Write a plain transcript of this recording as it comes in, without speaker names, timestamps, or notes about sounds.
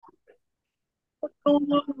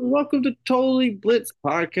Hello, welcome to Totally Blitz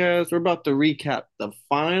Podcast. We're about to recap the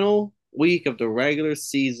final week of the regular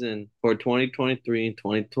season for 2023 and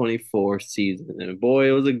 2024 season. And boy,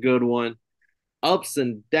 it was a good one. Ups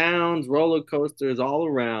and downs, roller coasters all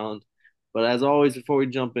around. But as always, before we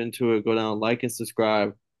jump into it, go down, like and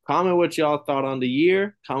subscribe. Comment what y'all thought on the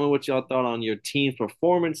year. Comment what y'all thought on your team's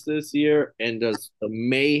performance this year and just the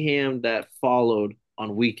mayhem that followed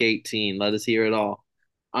on week 18. Let us hear it all.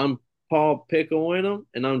 I'm Paul Pickawinham,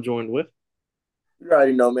 and I'm joined with. You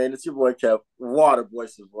already know, man. It's your boy Kev, Water Boy,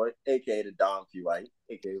 boy, aka the Dom P. White,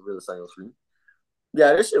 aka Real Single Street.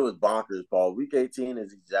 Yeah, this shit was bonkers, Paul. Week 18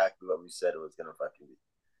 is exactly what we said it was gonna fucking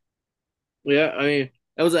be. Yeah, I mean,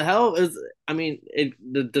 it was a hell. It was, I mean,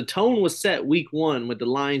 the tone was set week one with the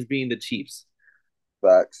Lions being the Chiefs.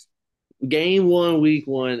 Facts. Game one, week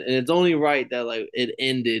one, and it's only right that like it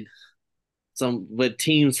ended some with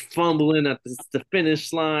teams fumbling at the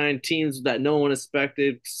finish line, teams that no one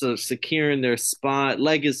expected, so securing their spot,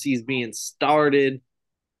 legacies being started,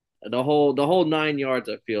 the whole 9 yards.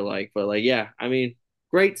 I feel like, but like, yeah, I mean,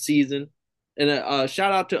 great season, and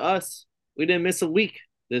shout out to us. We didn't miss a week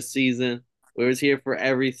this season. We was here for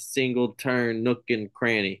every single turn, nook and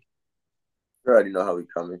cranny. You already know how we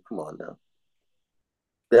coming. Come on now.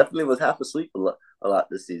 Definitely was half asleep a lot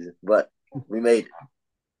this season, but we made it.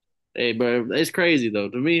 Hey, but it's crazy though.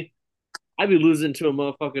 To me, I'd be losing to a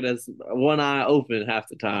motherfucker that's one eye open half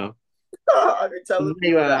the time. I've been telling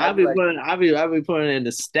people that I'd be like, I be putting in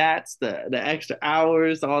the stats, the extra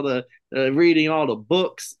hours, all the reading, all the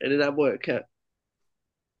books, and then that boy kept,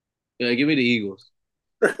 yeah, give me the Eagles.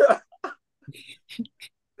 I,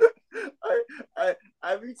 I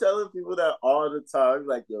I be telling people that all the time.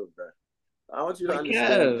 Like, yo, bro, I want you to Like,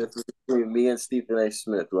 understand the yeah, difference between me and Stephen A.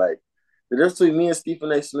 Smith. Like, the difference between me and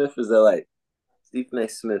Stephen A. Smith is that, like, Stephen A.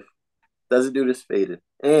 Smith doesn't do this faded,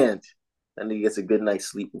 and that nigga gets a good night's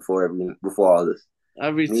sleep before all this. I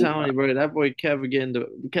be Me, telling you, bro, that boy Kev again.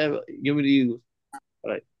 Kev, give me the Eagles.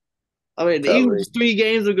 Like, I mean, the telling Eagles 3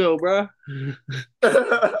 games ago, bro.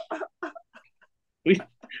 I We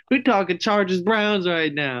we talking Chargers Browns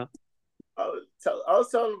right now. I was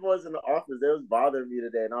telling the boys in the office they was bothering me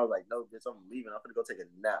today, and I was like, "No, bitch, I'm leaving. I'm gonna go take a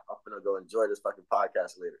nap. I'm gonna go enjoy this fucking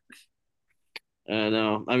podcast later." I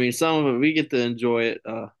know. I mean, some of it we get to enjoy it.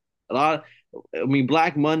 A lot. I mean,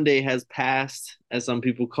 Black Monday has passed, as some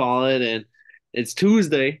people call it, and it's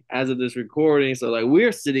Tuesday as of this recording. So, like,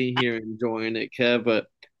 we're sitting here enjoying it, Kev. But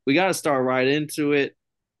we got to start right into it.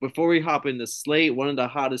 Before we hop into slate, one of the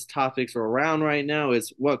hottest topics around right now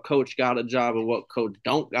is what coach got a job and what coach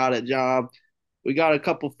don't got a job. We got a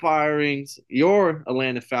couple firings. Your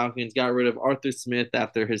Atlanta Falcons got rid of Arthur Smith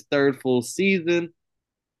after his third full season.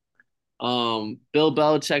 Bill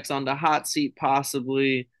Belichick's on the hot seat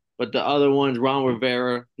possibly, but the other ones, Ron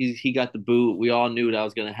Rivera, he got the boot. We all knew that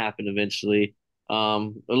was going to happen eventually.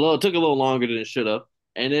 It took a little longer than it should have.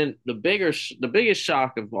 And then the biggest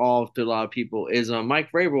shock of all to a lot of people is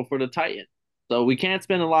Mike Vrabel for the Titans. So we can't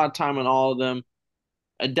spend a lot of time on all of them.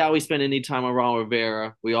 I doubt we spend any time on Ron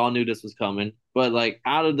Rivera. We all knew this was coming. But like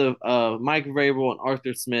out of the Mike Vrabel and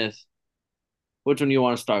Arthur Smith, which one do you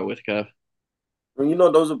want to start with, Kev? And you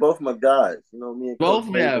know, those are both my guys. You know, me and Coach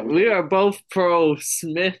Both, yeah, Vrabel. we are both pro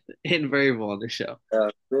Smith and Vrabel on the show.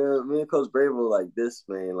 Me and Coach Vrabel like this,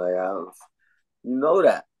 man. Like, you know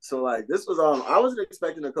that. So like, this was I wasn't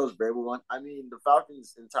expecting a Coach Vrabel one. I mean, the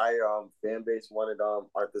Falcons' entire fan base wanted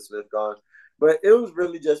Arthur Smith gone, but it was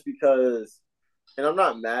really just because, and I'm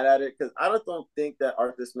not mad at it because I don't think that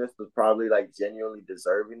Arthur Smith was probably like genuinely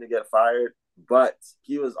deserving to get fired, but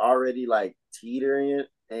he was already like teetering it,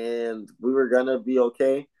 and we were gonna be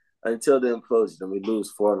okay until the implosion, and we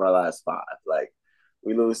lose 4 of our last 5. Like,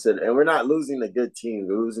 we lose to, and we're not losing to good teams.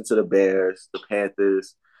 We're losing to the Bears, the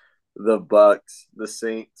Panthers, the Bucks, the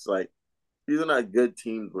Saints. Like, these are not good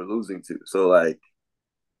teams we're losing to. So like,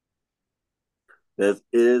 it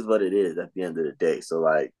is what it is at the end of the day. So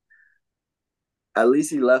like, at least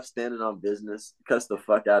he left standing on business. Cuss the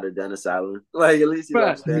fuck out of Dennis Allen. Like, at least he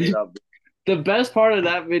left But standing on business. the best part of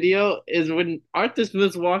that video is when Arthur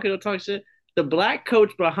Smith's walking up talking shit. The black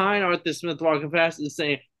coach behind Arthur Smith walking past is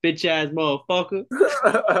saying, "Bitch ass motherfucker."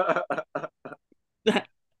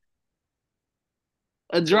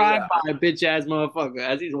 A So drive yeah, by bitch ass motherfucker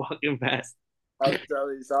as he's walking past. I'm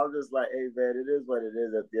telling you. So I'm just like, hey man, it is what it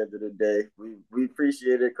is. At the end of the day, we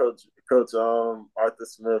appreciate it, Coach Arthur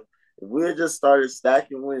Smith. If we had just started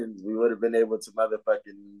stacking wins, we would have been able to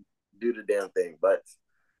motherfucking do the damn thing. But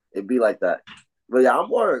it'd be like that. But yeah, I'm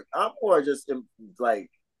more just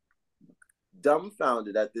like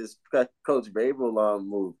dumbfounded at this Coach Vrabel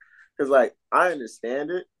move because like I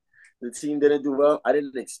understand it. The team didn't do well. I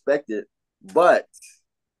didn't expect it, But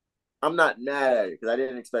I'm not mad at it because I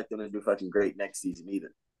didn't expect them to do fucking great next season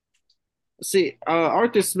either. See,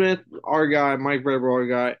 Arthur Smith, our guy, Mike Vrabel, our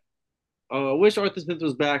guy. Wish Arthur Smith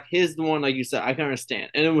was back. He's the one, like you said, I can understand.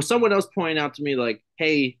 And it was someone else pointing out to me, like,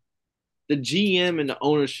 hey, the GM and the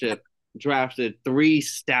ownership drafted three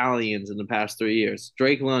stallions in the past 3 years: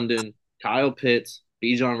 Drake London, Kyle Pitts,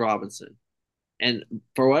 Bijan Robinson. And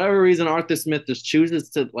for whatever reason, Arthur Smith just chooses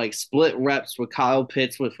to like split reps with Kyle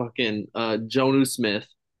Pitts with fucking Jonu Smith.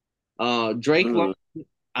 Drake London, Mm-hmm.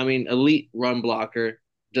 I mean, elite run blocker.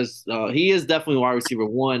 Just he is definitely wide receiver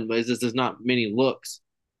one, but it's just there's not many looks.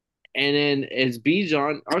 And then it's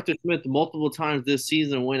Bijan Arthur Smith multiple times this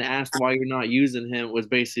season when asked why you're not using him was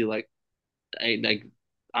basically like, hey, like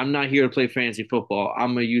I'm not here to play fantasy football.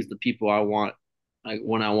 I'm gonna use the people I want, like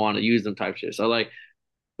when I want to use them type shit. So like,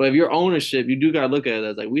 but if your ownership, you do gotta look at it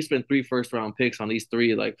as like we spent three first round picks on these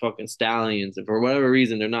three like fucking stallions, and for whatever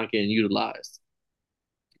reason they're not getting utilized.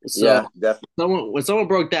 So Yeah, definitely. someone when someone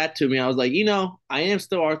broke that to me, I was like, I am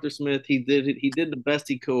still Arthur Smith. He did the best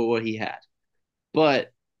he could with what he had.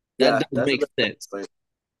 But that Yeah, doesn't that's a make good sense. point.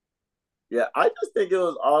 Yeah, I just think it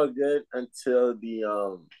was all good The until the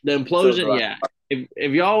implosion, last. yeah.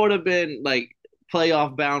 If y'all would have been like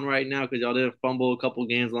playoff bound right now because y'all didn't fumble a couple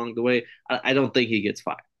games along the way, I don't think he gets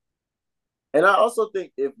fired. And I also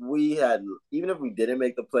think if we had, even if we didn't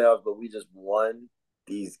make the playoffs, but we just won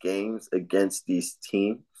these games against these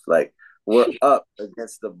teams, like we're up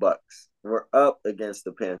against the Bucks, we're up against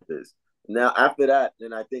the Panthers. Now after that,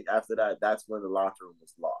 then I think after that, that's when the locker room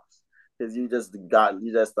was lost because you just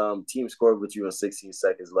team scored with you in 16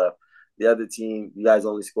 seconds left. The other team, you guys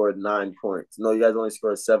only scored 9 points. No, you guys only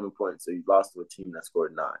scored 7 points, so you lost to a team that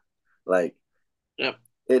scored nine. Like Yeah.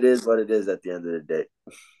 it is what it is at the end of the day.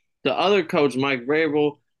 The other coach, Mike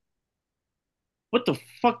Vrabel, what the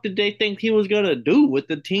fuck did they think he was gonna do with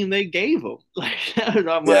the team they gave him? Like, I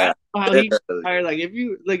don't know Yeah, how he hired. Like, if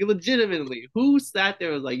you like legitimately, who sat there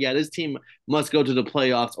and was like, yeah, this team must go to the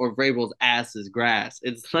playoffs or Vrabel's ass is grass.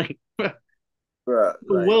 It's like bro.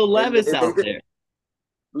 Like, Will Levis and they out did there.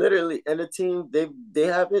 literally, and the team they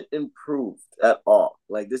haven't improved at all.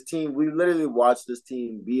 Like this team, we literally watched this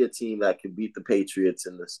team be a team that could beat the Patriots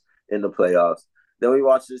in the playoffs. Then we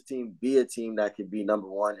watched this team be a team that could be number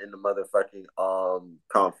one in the motherfucking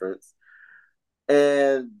conference,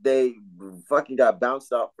 and they fucking got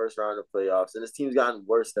bounced out first round of playoffs. And this team's gotten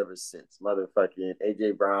worse ever since. Motherfucking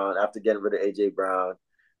AJ Brown, after getting rid of AJ Brown,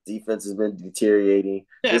 defense has been deteriorating.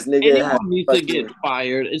 Yeah, if This nigga had anyone needs to get fucking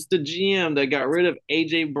fired, it's the GM that got rid of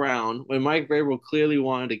AJ Brown when Mike Vrabel clearly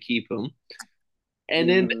wanted to keep him. And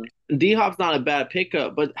then mm-hmm. D Hop's not a bad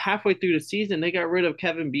pickup, but halfway through the season, they got rid of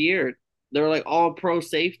Kevin Beard. They were like all pro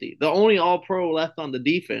safety, the only all pro left on the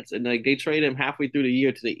defense. And like they traded him halfway through the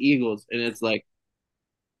year to the Eagles. And it's like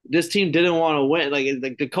this team didn't want to win.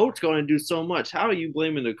 Like the coach going to do so much. How are you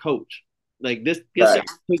blaming the coach? Like this guy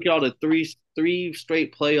Facts. took y'all to three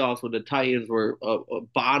straight playoffs when the Titans were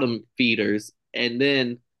bottom feeders. And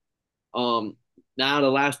then um, now the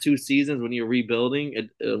last two seasons when you're rebuilding,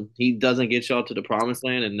 he doesn't get y'all to the promised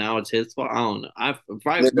land, and now it's his fault. I don't know.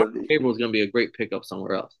 Mark Literally. Gabriel is going to be a great pickup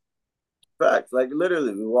somewhere else. Facts. Like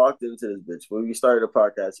literally, we walked into this bitch. When we started the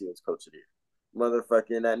podcast, he was coach of the year.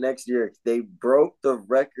 Motherfucking that next year, they broke the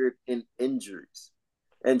record in injuries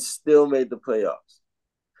and still made the playoffs.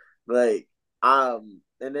 Like, and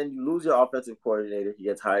then you lose your offensive coordinator. He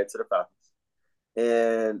gets hired to the Falcons.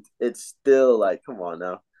 And it's still like, come on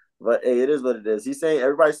now. But hey, it is what it is.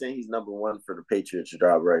 Everybody's saying he's number one for the Patriots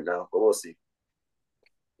job right now, but we'll see.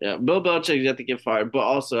 Yeah, Bill Belichick yet to get fired, but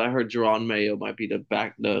also I heard Jerron Mayo might be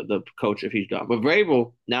the coach if he's gone. But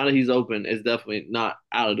Vrabel, now that he's open, is definitely not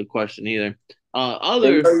out of the question either. And you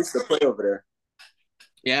Other know, he used to play over there.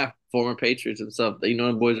 Yeah, former Patriots and stuff.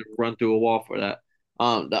 The boys run through a wall for that.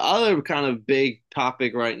 The other kind of big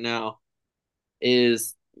topic right now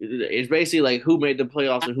is it's basically like who made the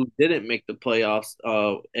playoffs and who didn't make the playoffs.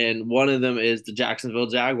 And one of them is the Jacksonville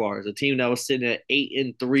Jaguars, a team that was sitting at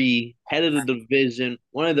 8-3, head of the division,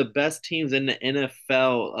 one of the best teams in the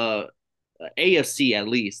NFL, AFC at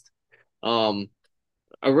least. Um,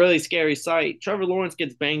 a really scary sight. Trevor Lawrence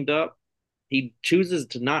gets banged up. He chooses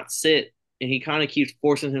to not sit, and he kind of keeps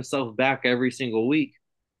forcing himself back every single week.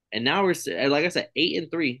 And now we're like I said,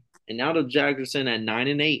 8-3, and now the Jags are sitting at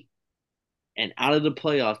 9-8 and out of the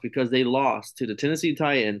playoffs because they lost to the Tennessee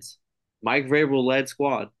Titans, Mike Vrabel led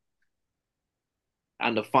squad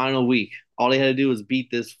on the final week. All they had to do was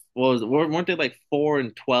beat this. Weren't they like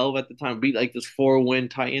 4-12 at the time? Beat like this 4-win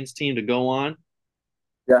Titans team to go on.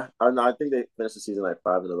 Yeah, I think they finished the season like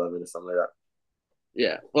 5-11 or something like that.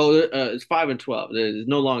 Yeah. Well, it's 5-12. It's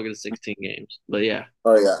no longer the 16 games. But yeah,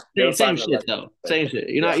 Oh yeah, they same, were same five and shit 11. though. Same shit.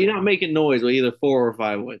 You're Yeah, not making noise with either 4 or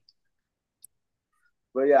 5 wins.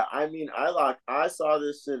 but yeah, I mean, I saw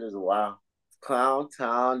this shit as wow, Clown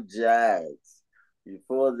Town Jags. You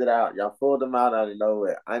pulled it out. Y'all pulled them out of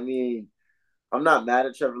nowhere. I mean, I'm not mad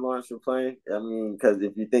at Trevor Lawrence for playing. I mean, because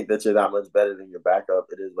if you think that you're that much better than your backup,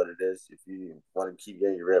 it is what it is. If you want to keep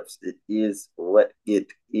getting reps, it is what it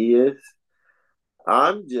is.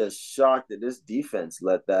 I'm just shocked that this defense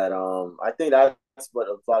let that. I think that's what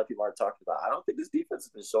a lot of people are talking about. I don't think this defense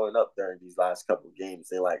has been showing up during these last couple of games.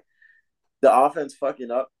 They like the offense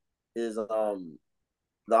fucking up is the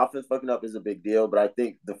offense fucking up is a big deal, but I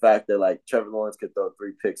think the fact that like Trevor Lawrence could throw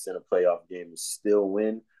 3 picks in a playoff game and still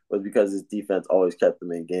win was because his defense always kept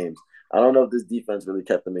them in games. I don't know if this defense really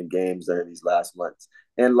kept them in games during these last months.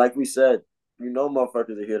 And like we said,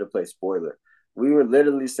 motherfuckers are here to play spoiler. We were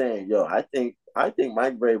literally saying, yo, I think Mike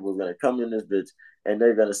Vrabel was gonna come in this bitch and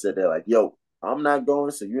they're gonna sit there like, yo, I'm not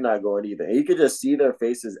going, so you're not going either. And you could just see their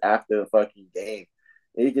faces after the fucking game.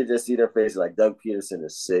 And you could just see their faces like Doug Peterson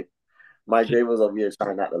is sick. Mike Vrabel's over here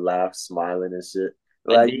trying not to laugh, smiling and shit.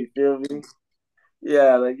 I Like, did. you feel me?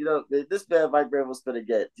 Yeah, like this man Mike Vrabel's gonna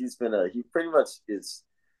get. He pretty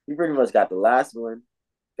much got the last one,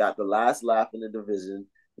 got the last laugh in the division.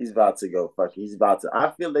 He's about to go fuck. He's about to.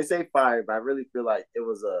 I feel they say fired, but I really feel like it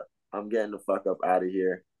was a. I'm getting the fuck up out of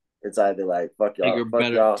here. It's either like Bigger, fuck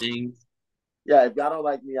better y'all. things. Yeah, if y'all don't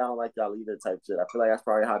like me, I don't like y'all either type shit. I feel like that's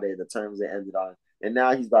probably how the terms they ended on. And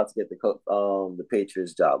now he's about to get the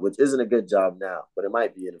Patriots job, which isn't a good job now, but it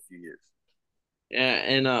might be in a few years. Yeah,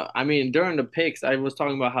 and I mean during the picks, I was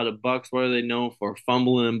talking about how the Bucks, what are they known for?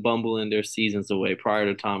 Fumbling and bumbling their seasons away prior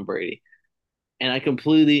to Tom Brady. And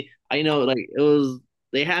I know like it was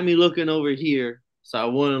they had me looking over here, so I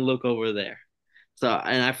wouldn't look over there. So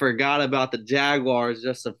and I forgot about the Jaguars,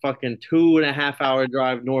 just a fucking 2.5 hour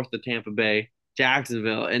drive north of Tampa Bay,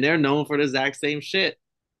 Jacksonville, and they're known for the exact same shit.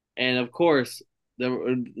 And of course,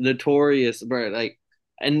 the notorious, bro, like,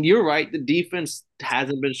 and you're right, the defense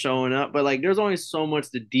hasn't been showing up, but like, there's only so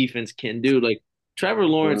much the defense can do. Like, Trevor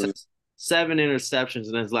Lawrence Mm. has 7 interceptions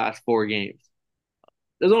in his last 4 games.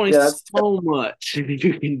 There's only Yeah, that's so much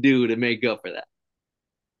you can do to make up for that.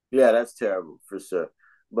 yeah, that's terrible for sure.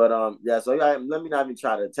 But yeah. So yeah, let me not even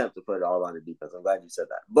try to attempt to put it all on the defense. I'm glad you said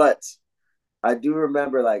that. But I do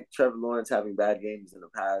remember like Trevor Lawrence having bad games in the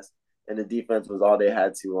past, and the defense was all they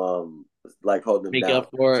had to like hold them Make down.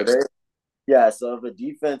 up for So it. they yeah. So if a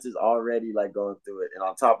defense is already like going through it, and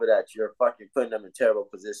on top of that, you're fucking putting them in terrible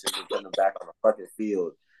positions and putting them back on the fucking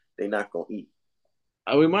field, they're not gonna eat.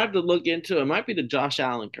 We might have to look into it. It might be the Josh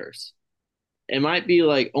Allen curse. It might be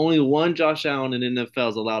like only one Josh Allen in the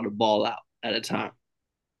NFL is allowed to ball out at a time.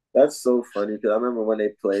 That's so funny because I remember when they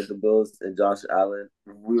played the Bills and Josh Allen,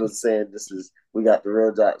 we were saying we got the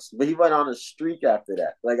real Josh, but he went on a streak after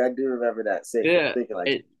that. Like I do remember that saying, Yeah. thinking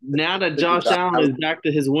like, Now that look at Josh Josh Allen Allen. is back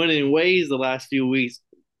to his winning ways the last few weeks,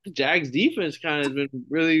 the Jags defense kind of has been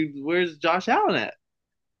really, where's Josh Allen at?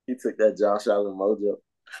 He took that Josh Allen mojo.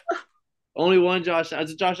 Only one Josh.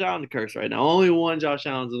 It's a Josh Allen curse right now. Only one Josh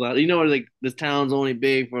Allen's allowed. You know, like this town's only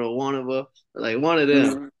big for one of us, like one of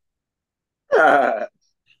them. Mhm.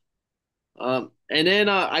 And then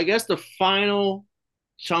I guess the final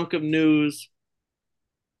chunk of news.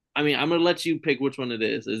 I mean, I'm gonna let you pick which one it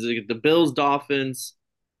is. Is it the Bills Dolphins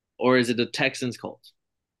or is it the Texans Colts?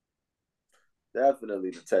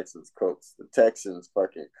 Definitely the Texans coach. The Texans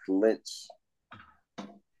fucking clinch.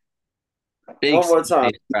 Big One more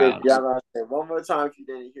time. CJ Stroud. Yeah, one more time if you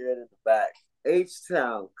didn't hear it in the back. H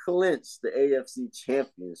Town clinched the AFC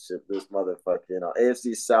championship this motherfucking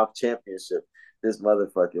AFC South championship this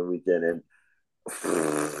motherfucking weekend. And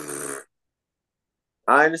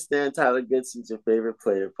I understand Tyler Goodson's your favorite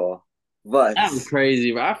player, Paul. But That was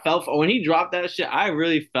crazy, bro. I felt for when he dropped that shit. I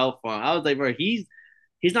really felt for him. I was like, bro, he's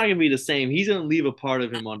not gonna be the same. He's gonna leave a part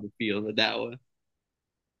of him on the field with that one.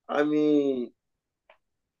 I mean,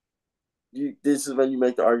 this is when you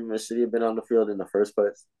make the argument should he have been on the field in the first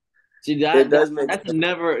place? See It that does make that's sense.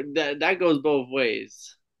 never that goes both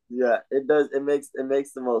ways. Yeah, it does. It makes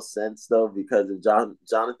the most sense though because if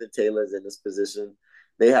Jonathan Taylor's in this position,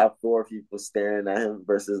 they have 4 people staring at him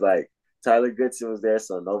versus like Tyler Goodson was there,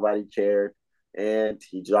 so nobody cared, and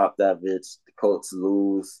he dropped that bitch. The Colts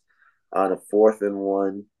lose on a 4th and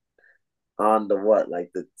 1 on the what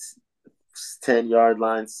like the 10 yard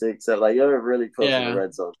line, six. Like you're really close in the Yeah,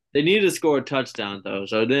 red zone, they needed to score a touchdown though,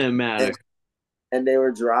 so it didn't matter. and and they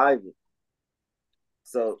were driving,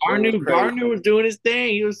 so it was crazy. Gardner was doing his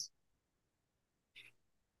thing. He was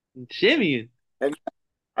shimmying.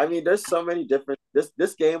 I mean, there's so many different.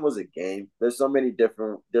 This game was a game. There's so many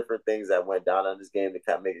different things that went down on this game that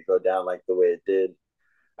can't make it go down like the way it did.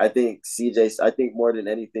 I think CJ. I think more than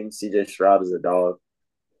anything, CJ Stroud is a dog.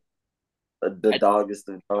 The I, dog is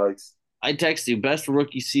the dogs. I text you, best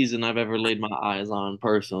rookie season I've ever laid my eyes on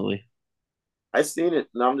personally. I seen it,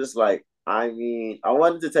 and I'm just like, I mean, I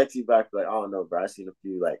wanted to text you back, like, I don't know, bro. I seen a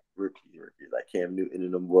few like rookies, like Cam Newton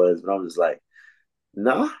and them boys, but I'm just like,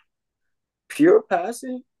 nah, pure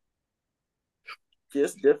passing,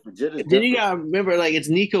 just different. Jit is Then you different. gotta remember, like it's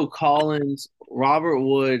Nico Collins, Robert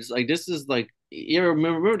Woods. Like this is like you ever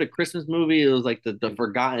remember the Christmas movie? It was like the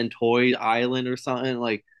Forgotten Toy Island or something.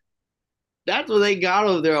 Like that's what they got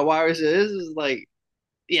over there at wide receiver. This is like,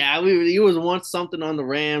 yeah, you was once something on the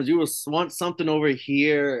Rams. You was once something over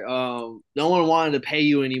here. No one wanted to pay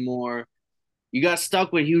you anymore. You got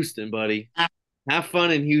stuck with Houston, buddy. Have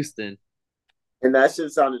fun in Houston. And that shit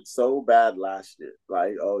sounded so bad last year.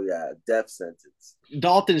 Like, oh yeah, death sentence.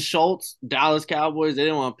 Dalton Schultz, Dallas Cowboys, they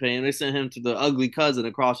didn't want to pay him. They sent him to the ugly cousin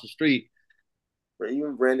across the street. But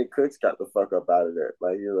even Brandon Cooks got the fuck up out of there.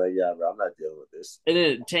 Like you're like, yeah, bro, I'm not dealing with this. And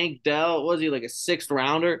then Tank Dell, was he like a sixth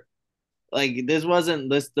rounder? Like this wasn't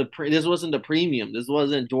the premium. This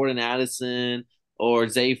wasn't Jordan Addison or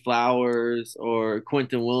Zay Flowers or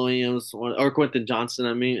Quentin Williams or Quentin Johnson.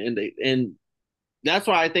 I mean, and that's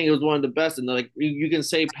why I think it was one of the best. And like you can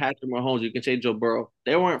say Patrick Mahomes, you can say Joe Burrow.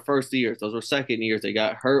 They weren't first years; those were second years. They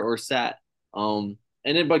got hurt or sat.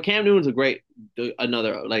 And then but Cam Newton's a great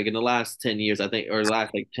another like in the last 10 years, I think, or the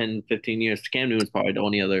last like 10, 15 years. Cam Newton's probably the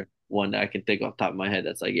only other one that I can think off the top of my head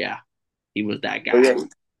that's like, yeah, he was that But guy. yeah,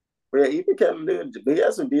 but yeah, even Kevin Newton, but he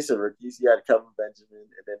had some decent rookies. He had Kevin Benjamin,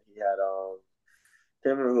 and then he had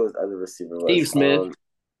can't remember who his other receiver Steve was. Smith.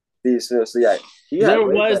 Steve Smith. So yeah, he had There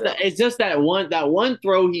way was better. that. It's just that one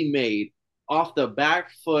throw he made off the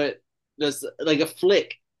back foot, just like a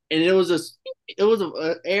flick, and it was a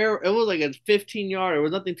air. It was like a 15 yard. It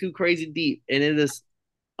was nothing too crazy deep, and it just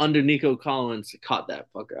under Nico Collins caught that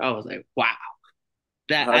fucker. I was like, wow,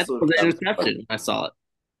 that I thought it Hustle. was an interception. When I saw it.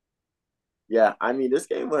 Yeah, I mean, this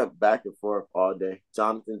game went back and forth all day.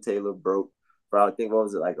 Jonathan Taylor broke for I think what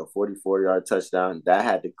was it like a 44-yard touchdown that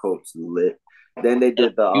had the Colts lit. Then they A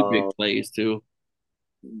did the few big plays too.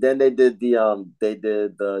 they did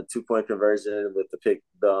the 2 point conversion with the pick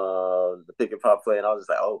and pop play, and I was just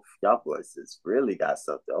like, oh, y'all boys just really got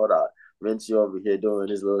something. Hold on, Minshew over here doing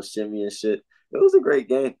his little shimmy and shit. It was a great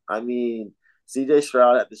game. I mean, CJ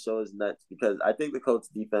Stroud had to show his nuts because I think the Colts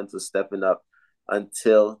defense was stepping up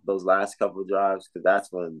until those last couple of drives because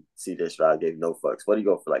that's when CJ Stroud gave no fucks. What do you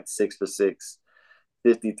go for like 6 for 6,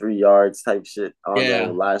 53 yards type shit on the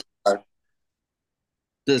Yeah, last drive?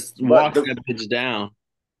 just But walk the that bitch down.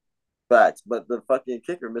 facts, but the fucking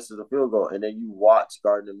kicker misses a field goal, and then you watch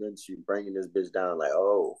Gardner Minshew bringing this bitch down like,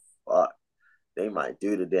 oh fuck, they might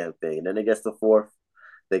do the damn thing. And then it gets the fourth,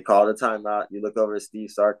 they call the timeout. You look over at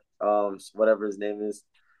Steve Sark, whatever his name is,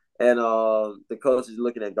 and the coach is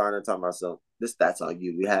looking at Garner talking about some this that's on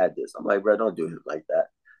you. We had this. I'm like, bro, don't do him like that.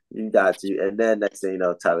 You got you. And then next thing you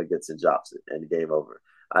know, Tyler Goodson drops it and game over.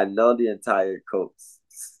 I know the entire Colts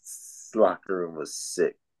locker room was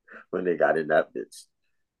sick when they got in that bitch.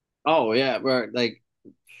 Oh yeah, bro. Like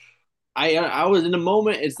I was in the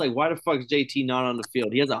moment. It's like, why the fuck is JT not on the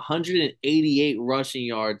field? He has 188 rushing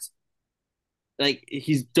yards. Like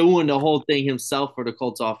he's doing the whole thing himself for the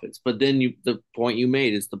Colts offense. But then the point you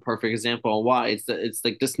made is the perfect example on why it's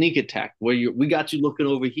like the sneak attack where we got you looking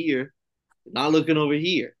over here, not looking over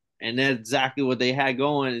here, and that's exactly what they had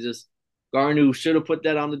going. It's just Garnu should have put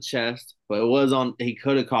that on the chest, but it was on. He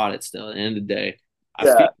could have caught it still. At the end of the day, I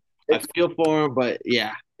feel Yeah, I feel for him, but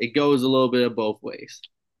yeah, it goes a little bit of both ways.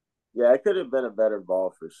 yeah, it could have been a better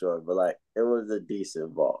ball for sure, but like it was a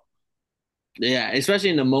decent ball. Yeah, especially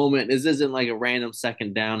in the moment. This isn't like a random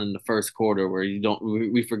second down in the first quarter where you don't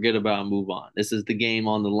we forget about and move on. This is the game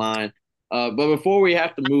on the line. But before we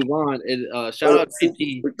have to move on, shout out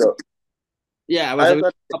JT. Super quick, Yeah, I was I like,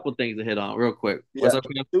 thought, a couple things to hit on real quick. What's yeah, up,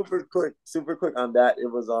 man? super quick on that.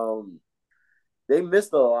 It was they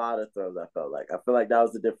missed a lot of throws. I feel like that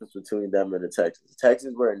was the difference between them and the Texans. The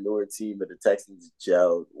Texans were a newer team, but the Texans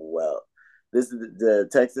gelled well. This is the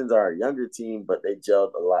Texans are a younger team, but they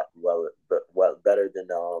gelled a lot well better than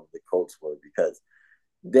the Colts were because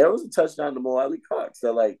there was a touchdown to Mo Ali Cox.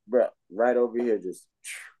 So like, bro, right over here, just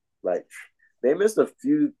like they missed a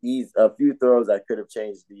few throws that could have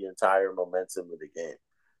changed the entire momentum of the game,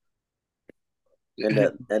 and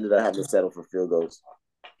that ended up having to settle for field goals.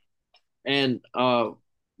 And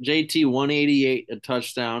JT 188 a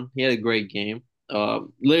touchdown. He had a great game.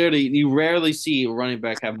 Literally, you rarely see a running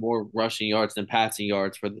back have more rushing yards than passing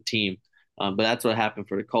yards for the team. But that's what happened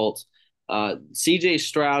for the Colts. CJ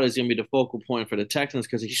Stroud is going to be the focal point for the Texans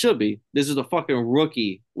because he should be. This is a fucking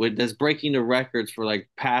rookie that's breaking the records for like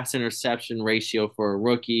pass interception ratio for a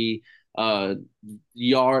rookie. Uh,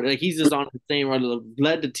 Yard like he's just on the same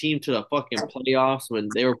led the team to the fucking playoffs when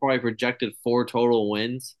they were probably projected four total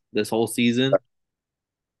wins this whole season.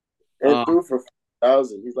 And Um, threw for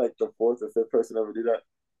 4,000. He's like the fourth or fifth person to ever do that.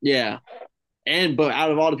 yeah, but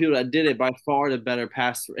out of all the people that did it, by far the better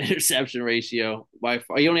pass interception ratio. By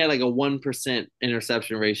far, he only had like a 1%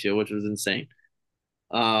 interception ratio, which was insane.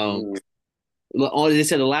 Um, Mm. they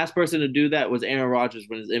said the last person to do that was Aaron Rodgers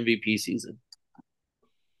when his MVP season.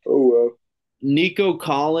 Oh well. Nico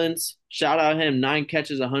Collins, shout out him, 9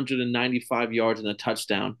 catches, 195 yards, and a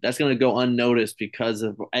touchdown. That's going to go unnoticed because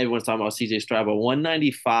of everyone's talking about CJ Stroud, but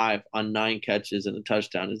 195 on 9 catches and a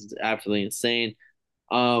touchdown is absolutely insane.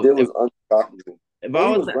 It If, was unstoppable. if And I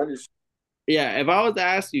he was, was running. yeah, if I was to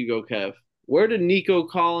ask you, go Kev, where did Nico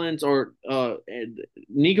Collins or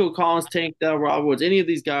Nico Collins, Tank Dell, Rob Woods, any of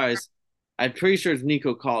these guys? I'm pretty sure it's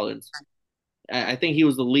Nico Collins. I think he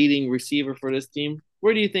was the leading receiver for this team.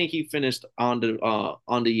 Where do you think he finished on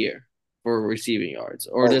the year for receiving yards,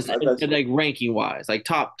 or Oh, just like ranking wise, like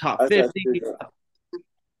top I thought 50? you were gonna,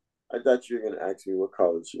 I thought you were gonna ask me what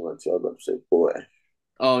college you went to. I was about to say boy.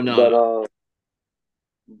 Oh no,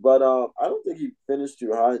 But no, I don't think he finished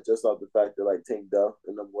too high just off the fact that like Tank Duff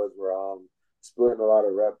and them boys were splitting a lot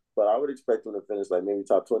of reps. But I would expect him to finish like maybe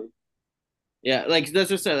top 20. yeah, like that's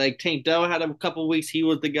just like Tank Dell had a couple weeks. He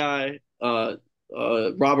was the guy.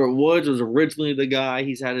 Robert Woods was originally the guy.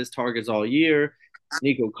 He's had his targets all year.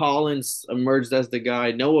 Nico Collins emerged as the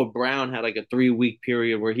guy. Noah Brown had like a 3 week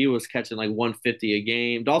period where he was catching like 150 a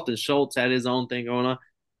game. Dalton Schultz had his own thing going on.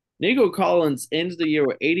 Nico Collins ends the year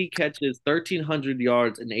with 80 catches, 1,300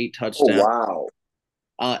 yards, and 8 touchdowns. Oh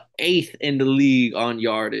wow. Eighth in the league on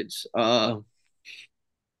yardage.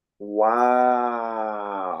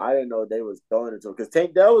 Wow. I didn't know they was throwing it to him because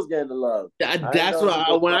Tank Dell was getting the love. I didn't That's know what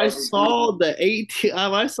he was when I probably saw the 18,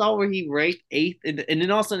 I saw where he ranked eighth, and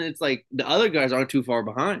then all of a sudden it's like the other guys aren't too far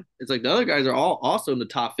behind. It's like the other guys are all also in the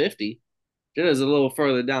top 50. Just a little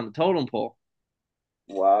further down the totem pole.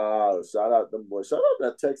 wow. Shout out them boys. Shout out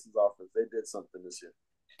that Texans offense. They did something this year.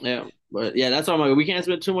 Yeah, but yeah, that's why I'm like, we can't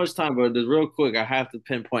spend too much time, but just real quick, I have to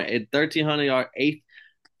pinpoint a 1,300 yard eighth.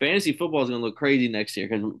 Fantasy football is gonna look crazy next year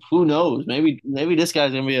because who knows? Maybe this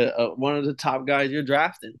guy's gonna be one of the top guys you're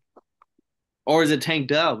drafting, or is it Tank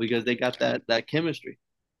Dell because they got that chemistry?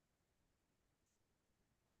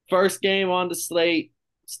 First game on the slate,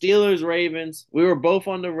 Steelers Ravens. We were both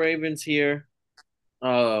on the Ravens here.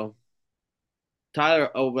 Uh, Tyler,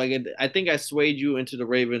 oh, like I think I swayed you into the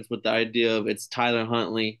Ravens with the idea of it's Tyler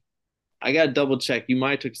Huntley. I got to double check. You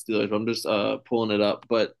might took Steelers. But I'm just pulling it up,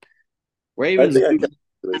 but I Ravens. think I can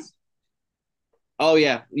do this. Oh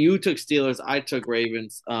yeah, you took Steelers. I took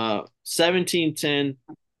Ravens. 17-10.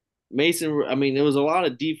 Mason. I mean, there was a lot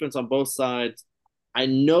of defense on both sides. I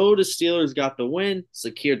know the Steelers got the win,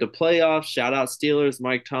 secured the playoffs. Shout out Steelers,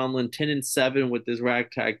 Mike Tomlin, 10-7 with this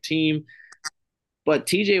ragtag team. But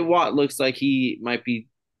TJ Watt looks like he might be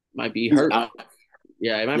He's hurt. out.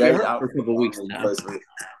 Yeah, he might be Yeah, he's hurt out for a couple weeks now.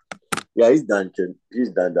 Yeah, he's done, kid.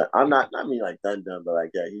 He's done. I'm not. I mean, like done, but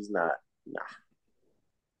like, yeah, he's not. Nah.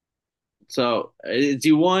 So it's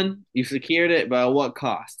you won, you secured it, but at what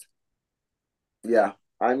cost? Yeah,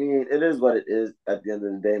 I mean, it is what it is. At the end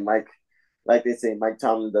of the day, Mike, like they say, Mike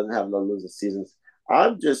Tomlin doesn't have no losing seasons.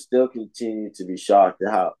 I'm just still continuing to be shocked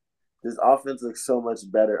at how this offense looks so much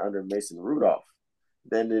better under Mason Rudolph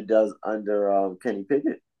than it does under Kenny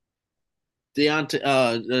Pickett.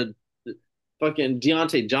 Deontay, fucking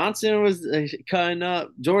Deontay Johnson was cutting up.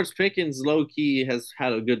 George Pickens, low key, has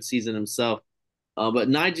had a good season himself. But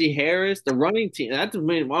Najee Harris, the running team, that's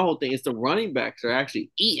my whole thing. It's the running backs are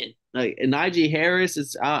actually eating. Like and Najee Harris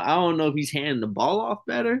is, I don't know if he's handing the ball off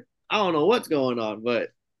better. I don't know what's going on, but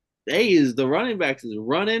the running backs is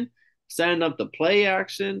running, setting up the play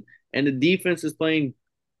action, and the defense is playing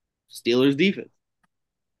Steelers defense.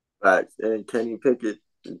 Facts. And Kenny Pickett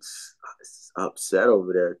is upset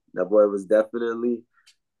over there. That boy was definitely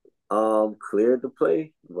cleared to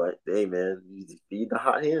play, but hey man, you feed the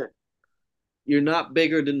hot hand. You're not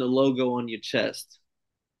bigger than the logo on your chest,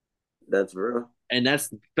 That's real. and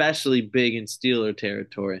that's especially big in Steeler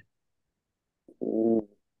territory. Ooh.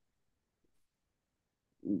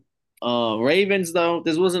 Ravens though,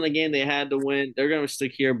 this wasn't a game they had to win. They're going to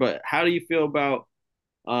stick here. But how do you feel about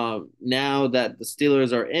now that the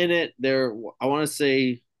Steelers are in it? They're I want to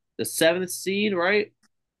say the seventh seed, right?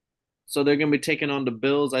 So they're going to be taking on the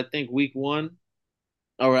Bills. I think week one,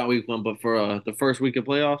 or not week one, but for the first week of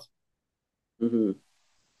playoffs. Mm-hmm.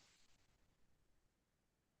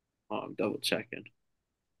 Oh, I'm double checking.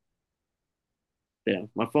 Yeah,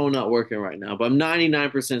 my phone not working right now, but I'm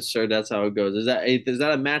 99% sure that's how it goes. Is that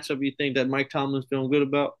a matchup you think that Mike Tomlin's feeling good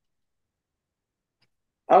about?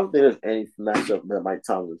 I don't think there's any matchup that Mike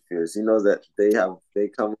Tomlin fears. He knows that they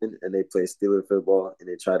come in and they play Steeler football and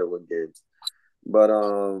they try to win games. But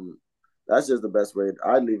that's just the best way.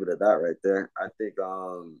 I'd leave it at that right there. I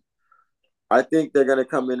think they're gonna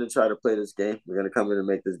come in and try to play this game. They're gonna come in and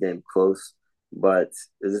make this game close. But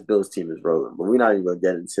this Bills team is rolling. But we're not even gonna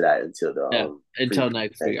get into that until the Yeah, until preview.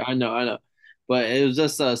 next week. I know. But it was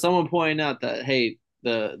just someone pointing out that hey,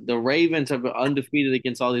 the Ravens have been undefeated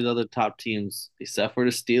against all these other top teams, except for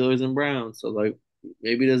the Steelers and Browns. So like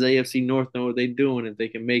maybe does AFC North know what they're doing if they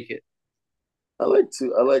can make it. I like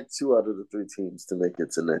two out of the three teams to make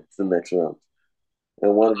it to the next round.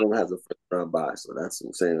 And one of them has a first round bye, so that's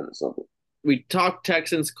insane or something. We talked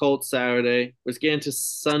Texans Colts Saturday. Let's get into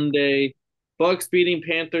Sunday. Bucks beating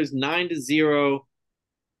Panthers 9-0.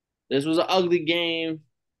 This was an ugly game.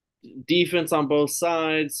 Defense on both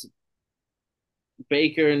sides.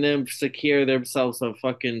 Baker and them secure themselves a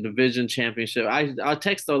fucking division championship. I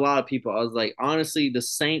texted a lot of people. I was like, honestly, the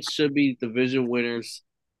Saints should be division winners,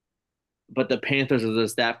 but the Panthers are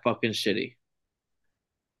just that fucking shitty.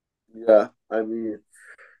 Yeah, I mean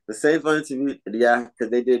the Saints wanted to beat, yeah,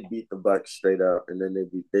 because they did beat the Bucks straight up, and then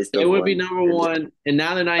they It still would be won. number And one, and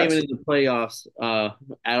now they're not even in the playoffs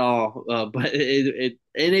at all. But and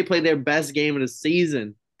they played their best game of the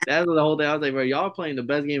season. That was the whole thing. I was like, bro, y'all playing the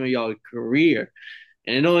best game of y'all career,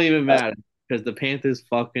 and it don't even matter because the Panthers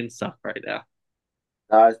fucking suck right now.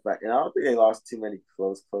 Guys back, and I don't think they lost too many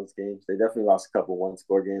close games. They definitely lost a couple one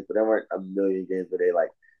score games, but there weren't a million games where they like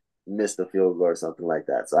missed a field goal or something like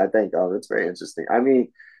that. So I think it's very interesting. I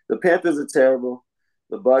mean, the Panthers are terrible.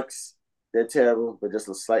 The Bucks, they're terrible, but just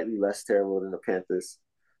a slightly less terrible than the Panthers.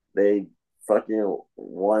 They fucking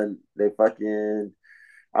won. They fucking.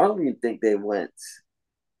 I don't even think they went.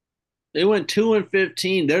 They went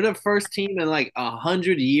 2-15. They're the first team in like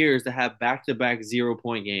 100 years to have back-to-back 0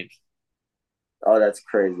 point games. Oh, that's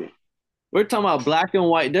crazy. We're talking about black and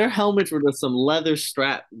white. Their helmets were just some leather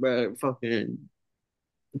strap, bro. Fucking.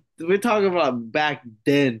 We're talking about back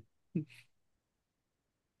then.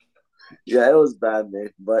 Yeah, it was bad, man.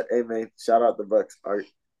 But hey, man, shout out the Bucks, our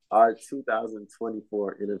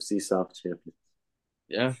 2024 NFC South champions.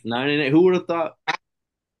 Yeah, 9-8. Who would have thought?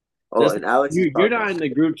 Oh, This and Alex is you're talking not in the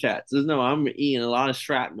shit. group chats. There's no. I'm eating a lot of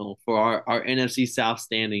shrapnel for our NFC South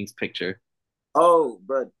standings picture. Oh,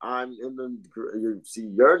 but I'm in the. You see,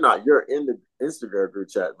 you're not. You're in the Instagram group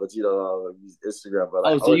chat, but you don't use Instagram. But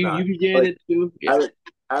like, Oh, so oh, you not. be getting But it too? Yeah. Alex,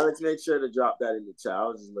 Alex, make sure to drop that in the chat. I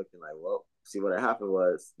was just looking like, well, see what happened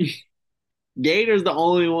was, Gator's the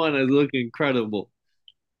only one that's looking credible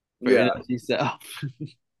for yeah, NFC South.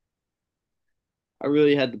 I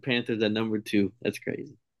really had the Panthers at number two. That's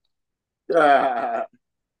crazy. Our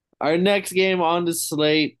next game on the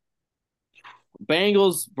slate,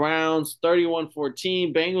 Bengals Browns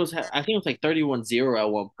 31-14. I think it was like 31-0 at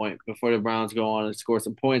one point before the Browns go on and score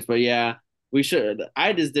some points. But yeah, we should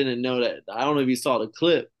I just didn't know that. I don't know if you saw the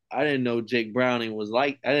clip. I didn't know Jake Browning was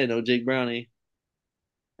like I didn't know Jake Browning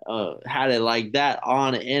had it like that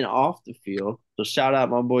on and off the field. So shout out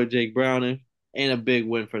my boy Jake Browning and a big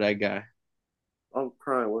win for that guy. I'm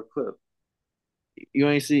crying. What clip? You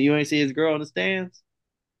ain't see his girl in the stands?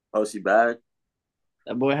 Oh, she bad.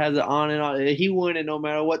 That boy has it on and on. He won it no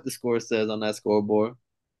matter what the score says on that scoreboard.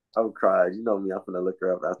 I'm crying. You know me. I'm gonna look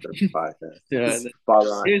her up after the podcast. Yeah, he said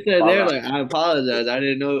Follow they're on. like, I apologize. I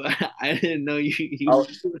didn't know. I didn't know you I like.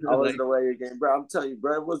 wasn't aware of your game, bro. I'm telling you,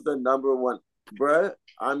 bro, was the number one, bro.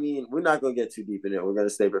 I mean, we're not gonna get too deep in it. We're gonna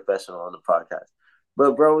stay professional on the podcast.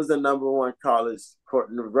 But bro was the number one bro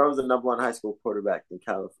was the number one high school quarterback in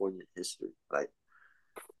California history. Like,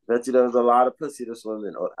 bet you there was a lot of pussy to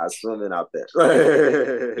swimming out He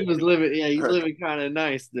there. was living. Yeah, he's living kind of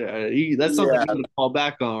nice there. That's something Yeah, you got to fall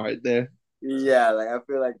back on right there. yeah. Like I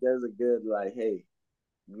feel like there's a good like, hey,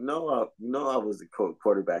 I was the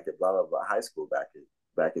quarterback at blah blah blah high school back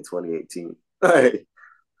in 2018.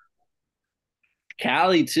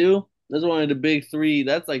 Cali too. That's one of the big three.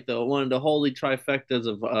 That's like the one of the holy trifectas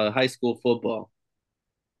of high school football.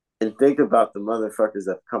 And think about the motherfuckers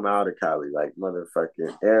that come out of Cali, like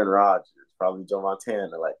motherfucking Aaron Rodgers, probably Joe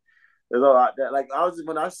Montana. Like, there's a lot that, like,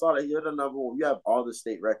 when I saw that you're the number one, you have all the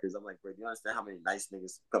state records. I'm like, bro, do you understand how many nice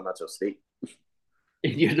niggas come out your state?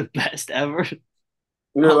 And you're the best ever.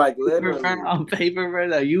 You're On like, paper, bro, literally. on paper, bro,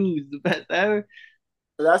 that you the best ever.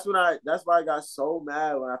 That's why I got so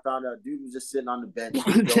mad when I found out dude was just sitting on the bench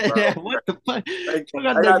with Joe Burrow. What the fuck? Like, I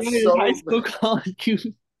got I the got greatest high so school college. You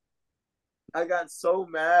I got so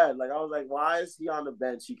mad. Like I was like, why is he on the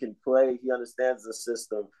bench? He can play. He understands the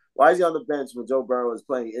system. Why is he on the bench when Joe Burrow is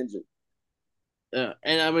playing injured?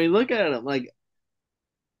 And I mean, look at him. Like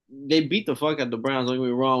they beat the fuck out the Browns. Don't get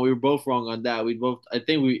me wrong. We were both wrong on that. We both. I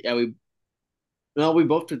think we. Yeah, we. No, we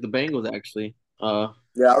both took the Bengals actually. Yeah,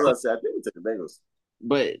 I was gonna say I think we took the Bengals.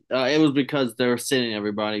 But it was because they were sitting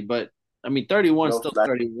everybody. But I mean, 31 No still flag.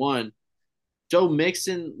 31. Joe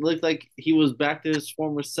Mixon looked like he was back to his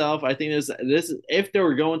former self. I think this is if they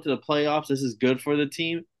were going to the playoffs, this is good for the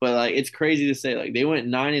team. But like it's crazy to say, like they went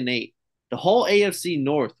 9-8. The whole AFC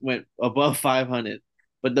North went above 500,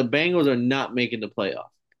 but the Bengals are not making the playoffs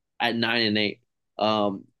at 9-8.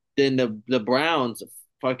 Then the Browns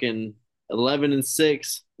fucking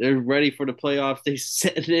 11-6. They're ready for the playoffs. They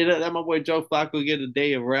said that my boy Joe Flacco get a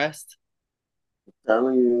day of rest.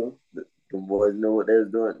 Telling you, the boys knew what they was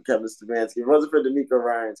doing. Kevin Stefanski. If it wasn't for D'Amico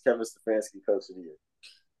Ryans, Kevin Stefanski coach of the year.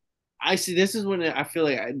 I see. This is when I feel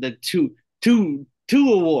like the two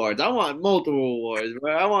awards. I want multiple awards,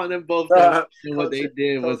 but I want them both to and what coach, they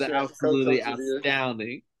did was absolutely coach of the year.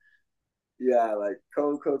 astounding. Yeah, like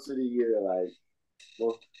co-coach of the year,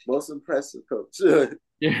 like most impressive coach.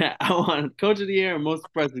 Yeah, I want coach of the year and most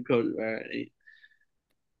impressive coach. All right.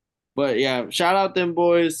 But yeah, shout out them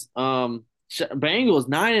boys. Bengals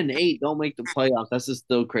 9-8 don't make the playoffs. That's just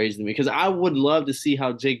still crazy to me because I would love to see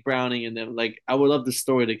how Jake Browning and them like. I would love the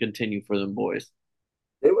story to continue for them boys.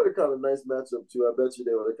 They would have caught a nice matchup too. I bet you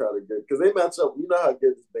they would have caught a good because they match up. You know how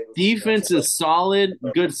good this Bengals team matches Defense up. is solid,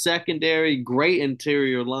 good secondary, great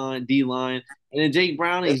interior line, D line, and then Jake And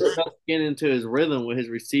Browning's they, just getting into his rhythm with his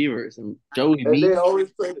receivers and Joey and Meat. they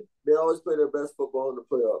always play their best football in the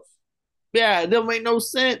playoffs. Yeah, it don't make no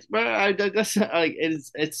sense, bro. That's like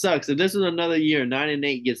it sucks. If this is another year,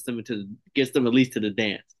 9-8 gets them at least to the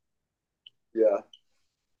dance. Yeah.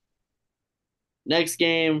 Next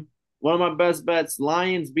game, one of my best bets: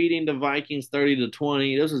 Lions beating the Vikings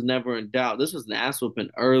 30-20. This was never in doubt. This was an ass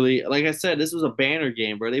whooping early. Like I said, this was a banner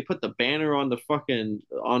game, bro. They put the banner on the fucking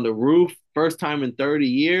on the roof, first time in 30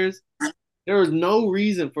 years. There was no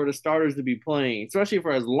reason for the starters to be playing, especially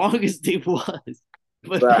for as long as they was.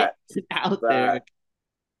 But they But went out there but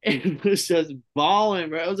and was just balling,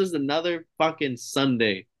 bro. It was just another fucking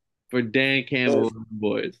Sunday for Dan Campbell and the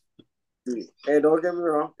boys. and don't get me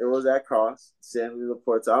wrong, it was at cost. Sammy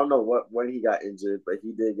Laporte. I don't know when he got injured, but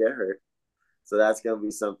he did get hurt. So that's gonna be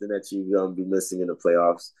something that you're gonna be missing in the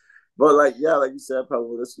playoffs. But like yeah, like you said,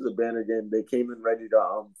 Pablo, this was a banner game. They came in ready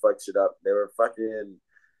to fuck shit up. They were fucking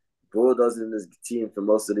bulldozing this team for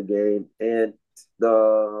most of the game, and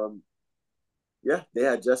the yeah, they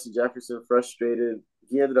had Justin Jefferson frustrated.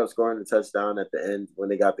 He ended up scoring a touchdown at the end when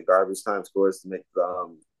they got the garbage time scores to make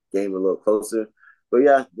the game a little closer. But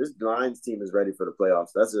yeah, this Lions team is ready for the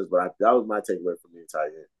playoffs. That's just that was my takeaway from the entire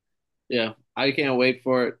game. Yeah, I can't wait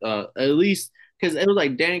for it. At least because it was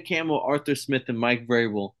like Dan Campbell, Arthur Smith, and Mike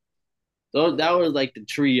Vrabel. So that was like the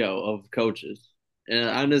trio of coaches, and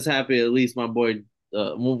I'm just happy at least my boy.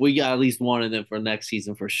 We got at least one of them for next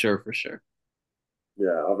season for sure, for sure.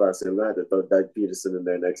 Yeah, I'm about to say I'm gonna have to throw Doug Peterson in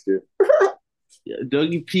there next year. Yeah,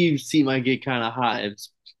 Dougie P might get kind of hot if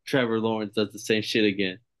Trevor Lawrence does the same shit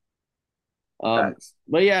again. Facts.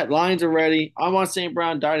 But yeah, Lions are ready. I want St.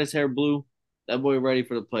 Brown dyed his hair blue. That boy ready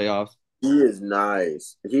for the playoffs. He is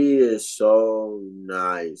nice. He is so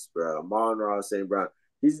nice, bro. Monroe St. Brown.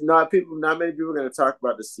 He's not people. Not many people are gonna talk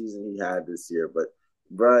about the season he had this year, but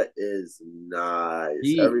Brett is nice.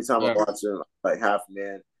 He Every time I watch him, like half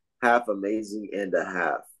man, half amazing, and a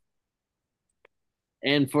half.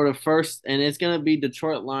 and for the first, and it's gonna be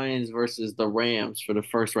Detroit Lions versus the Rams for the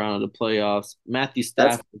first round of the playoffs. Matthew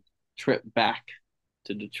That's Stafford trip back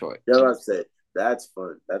to Detroit. yeah. I say that's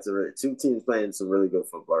fun. That's a really two teams playing some really good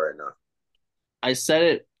football right now. I said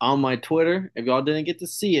it on my Twitter. If y'all didn't get to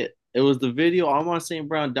see it, it was the video. Amon St.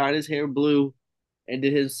 Brown dyed his hair blue and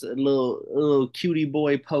did his little cutie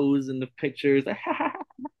boy pose in the pictures.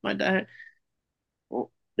 My dad.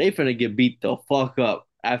 Well, they finna get beat the fuck up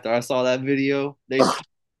after I saw that video. They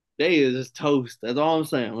is just toast. That's all I'm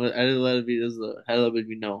saying. I didn't let it be. This is a hell of it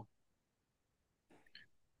be known.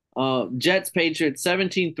 Jets Patriots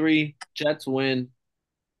 17-3. Jets win.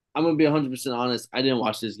 I'm gonna be 100% honest. I didn't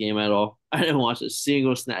watch this game at all. I didn't watch a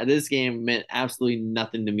single snap. This game meant absolutely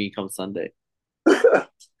nothing to me come Sunday. I'm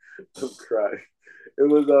crying. It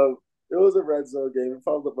was it was a red zone game. It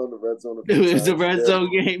popped up on the red zone a It few was a times. red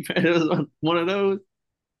zone game. It was one of those.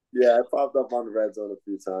 Yeah, it popped up on the red zone a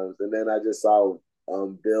few times, and then I just saw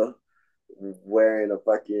Bill wearing a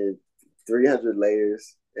fucking 300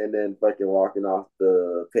 layers, and then fucking walking off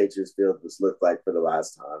the Patriots field, which looked like for the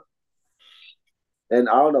last time. And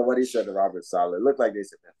I don't know what he said to Robert Saleh. It looked like they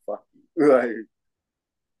said, "Man, fuck you." Like,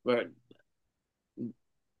 But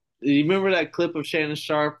you remember that clip of Shannon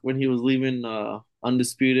Sharp when he was leaving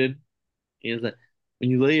Undisputed? He was like, "When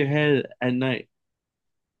you lay your head at night,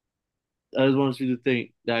 I just want you to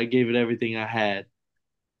think that I gave it everything I had."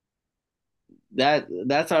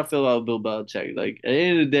 That's how I feel about Bill Belichick. Like at the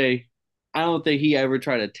end of the day, I don't think he ever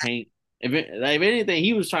tried to tank. If anything,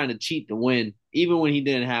 he was trying to cheat to win, even when he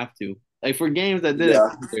didn't have to. Like for games that didn't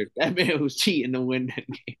yeah, matter, that man was cheating to win that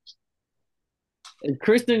game. And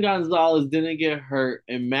Christian Gonzalez didn't get hurt,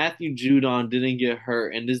 and Matthew Judon didn't get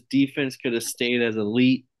hurt, and this defense could have stayed as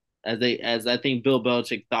elite as I think Bill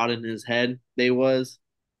Belichick thought in his head they was.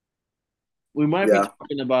 We might be yeah,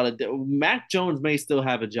 talking about it. Mac Jones may still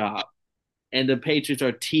have a job, and the Patriots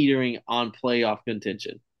are teetering on playoff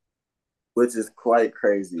contention. which is quite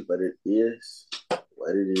crazy, but it is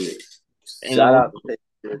what it is. And Shout it, out the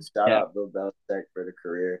Patriots. Shout yeah, out Bill Belichick for the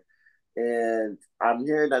career. And I'm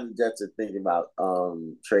hearing that the Jets are thinking about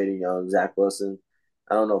trading Zach Wilson.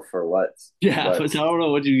 I don't know for what, yeah, but but I don't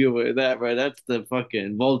know what you get with that, bro. That's the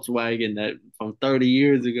fucking Volkswagen that from 30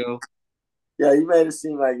 years ago. yeah, you made it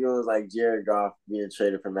seem like it was like Jared Goff being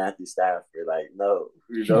traded for Matthew Stafford. Like, no,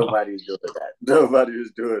 nobody was doing that. Nobody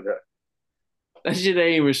was doing that. That shit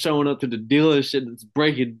ain't even showing up to the dealership that's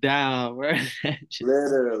breaking down, right?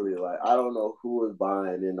 Literally, like I don't know who was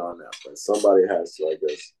buying in on that, but somebody has to, I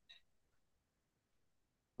guess.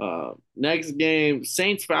 Next game,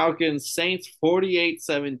 Saints Falcons, Saints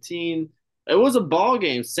 48-17. It was a ball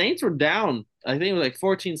game. Saints were down. I think it was like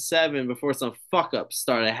 14-7 before some fuck ups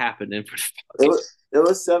started happening for the Falcons. It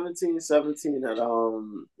was 17-17 at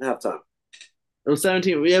halftime. It was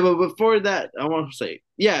 17. Yeah, but before that, I want to say,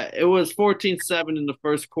 yeah, it was 14-7 in the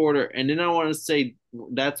first quarter. And then I want to say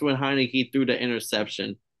that's when Heineke threw the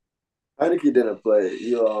interception. Heineke didn't play.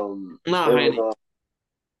 Not It was Heineke,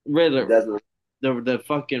 Riddler, Desmond. the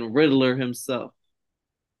fucking Riddler himself.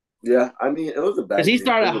 Yeah, I mean, it was a Because bad he game. It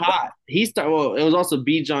started was a bad. hot. Well, it was also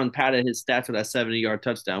B. John padded his stats for that 70-yard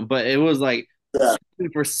touchdown, but it was like Yeah,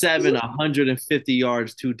 7 for 7, 150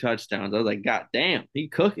 yards, 2 touchdowns. I was like, God damn, he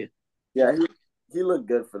cooking. yeah. He looked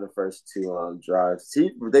good for the first two drives.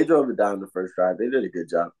 They drove it down the first drive. They did a good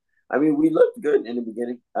job. I mean, we looked good in the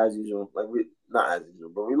beginning as usual. Like we not as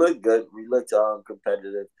usual, but we looked good. We looked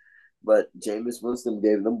competitive. But Jameis Winston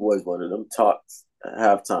gave them boys one of them talks at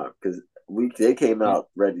halftime because they came out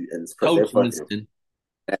ready and they Coach fucking. Winston.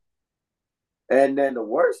 And then the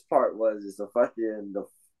worst part was is the fucking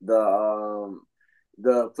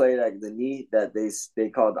the play that the knee that they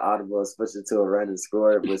called the audible, switched it to a run and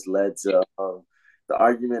score, which led to the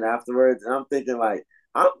argument afterwards. And I'm thinking like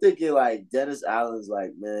Dennis Allen's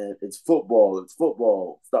like, man, it's football,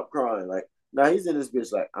 stop crying. Like now he's in this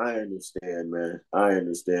bitch like, I understand, man, I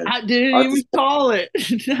understand. I didn't Arthur, even call it.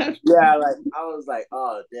 yeah, like I was like,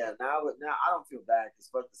 oh damn, now I don't feel bad because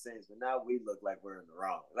fuck the Saints, but now we look like we're in the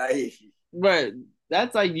wrong. Like But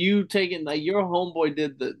that's like you taking like your homeboy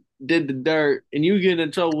did the dirt and you get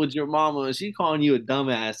in trouble with your mama and she calling you a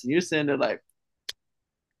dumbass and you're saying that like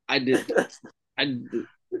I did I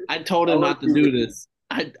I told I him was not to do this.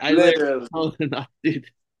 I literally literally, told him not to do this.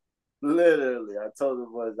 literally. I told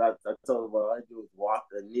him what I do is walk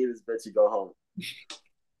and need his bitch to go home.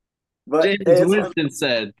 But James hey, it's fun. Winston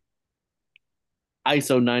said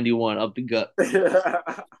ISO 91 up the gut.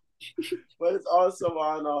 But it's also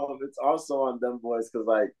on them boys because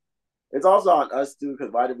like it's also on us too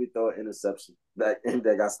because why did we throw an interception that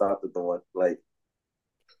got stopped at the one like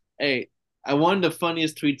Hey, one of the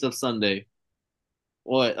funniest tweets of Sunday.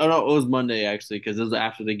 What? Oh no, it was Monday actually because it was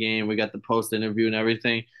after the game. We got the post interview and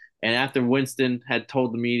everything. And after Winston had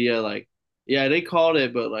told the media, like, yeah, they called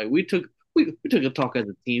it, but like we took a talk as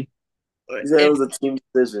a team. he said it And was a team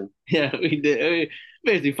decision. yeah, we did. I mean,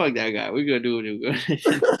 basically, fuck that guy. We're gonna do what we're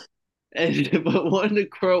gonna. And but one of the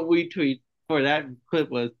quote we tweet for that clip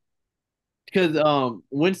was because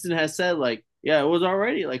Winston has said like, yeah, it was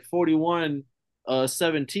already like 41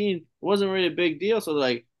 17. It wasn't really a big deal. So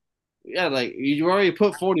like yeah, like you already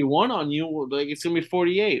put 41 on you, like it's gonna be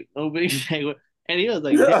 48. No big thing. And he was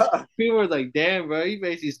like, damn. People were like, damn, bro. He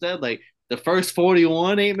basically said like the first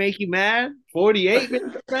 41 ain't make you mad, 48 make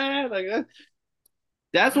you mad. Like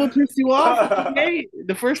that's what pissed you off. 48.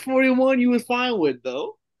 The first 41 you was fine with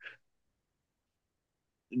though.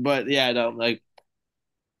 But yeah, no, like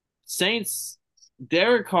Saints.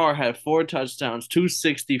 Derek Carr had 4 touchdowns,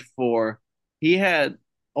 264. He had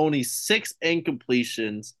only 6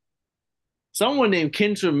 incompletions. Someone named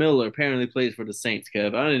Kendra Miller apparently plays for the Saints,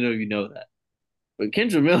 Kev. I don't know if you know that. But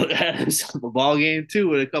Kendra Miller had himself a ball game too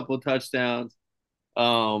with a couple of touchdowns.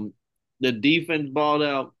 Um, the defense balled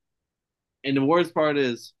out. And the worst part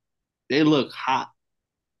is they look hot.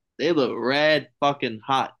 they look red fucking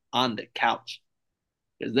hot on the couch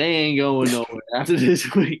because they ain't going nowhere after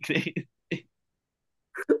this week.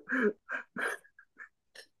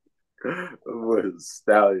 with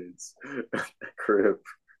Stallions crib.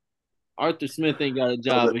 Arthur Smith ain't got a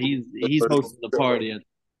job, but he's hosting the party.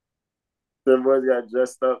 The boys got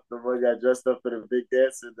dressed up. The boys got dressed up for the big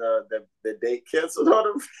dance, and the date canceled on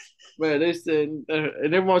them. Man, they said,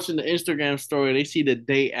 and they're watching the Instagram story. They see the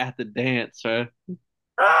date at the dance, right?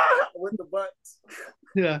 With the butts.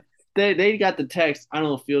 Yeah, they got the text. I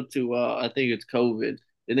don't feel too well. I think it's COVID.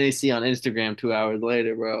 And they see on Instagram 2 hours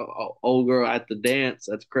later, bro. Old girl at the dance.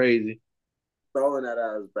 That's crazy. Throwing that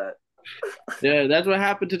ass back. Yeah, that's what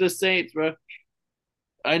happened to the Saints, bro.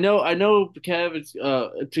 I know, Kev. It's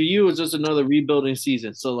to you, it's just another rebuilding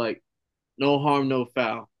season. So like, no harm, no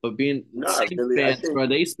foul. But being Not Saints really. I fans, think bro,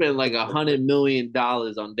 they spent like $100 million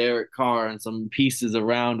on Derek Carr and some pieces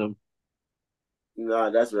around him.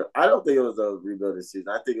 no, that's real. I don't think it was a rebuilding season.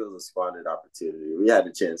 I think it was a squandered opportunity. We had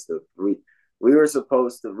a chance to we were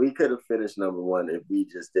supposed to we could have finished number one if we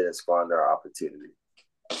just didn't squander our opportunity.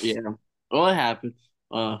 Yeah, well, it happens.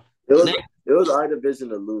 It was Next, it was our division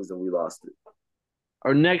to lose and we lost it.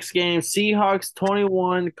 our next game: Seahawks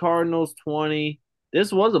 21, Cardinals 20.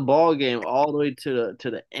 This was a ball game all the way to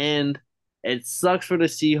the end. It sucks for the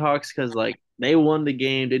Seahawks because like they won the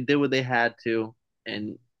game, they did what they had to,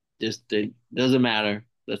 and just it doesn't matter.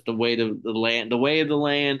 That's the way of the land. The way of the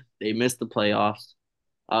land. They missed the playoffs.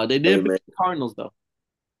 They Hey did beat man, the Cardinals though.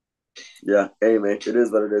 yeah, hey man, it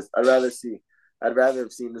is what it is. I'd rather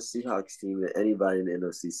have seen the Seahawks team than anybody in the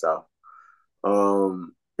NFC South.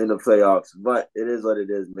 In the playoffs. But it is what it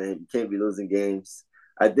is, man. You can't be losing games.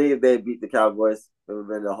 I think if they had beat the Cowboys, it would have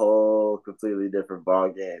been a whole completely different ball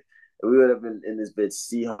game. And we would have been in this bitch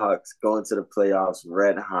Seahawks going to the playoffs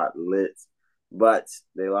red hot lit. But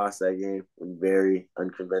they lost that game in very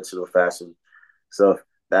unconventional fashion. So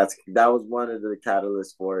that was one of the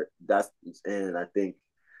catalysts for it. And I think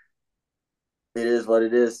it is what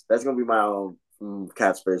it is. That's gonna be my own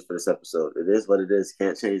catchphrase for this episode. It is what it is.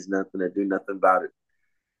 Can't change nothing or do nothing about it.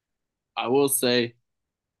 I will say,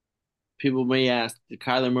 people may ask, did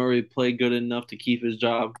Kyler Murray play good enough to keep his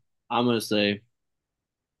job? I'm gonna say,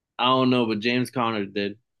 I don't know, but James Conner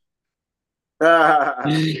did.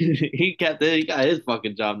 He kept it. He got his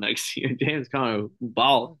fucking job next year. James Conner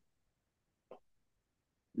balling.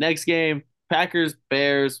 Next game, Packers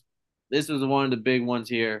Bears. This was one of the big ones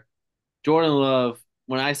here. Jordan Love.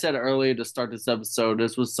 When I said earlier to start this episode,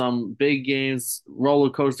 this was some big games, roller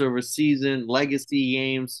coaster of a season, legacy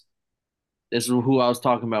games. This is who I was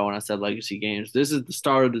talking about when I said legacy games. This is the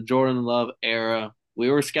start of the Jordan Love era. We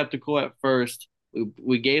were skeptical at first.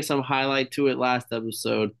 We gave some highlight to it last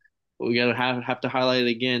episode, but we gotta have to highlight it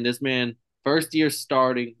again. This man, first year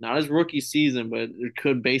starting, not his rookie season, but it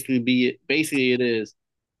could basically be it. Basically, it is.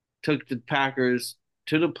 Took the Packers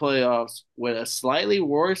to the playoffs with a slightly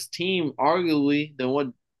worse team, arguably, than what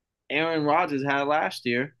Aaron Rodgers had last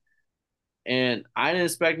year. And I didn't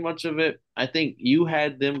expect much of it. I think you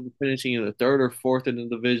had them finishing in the third or fourth in the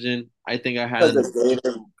division. I think I had them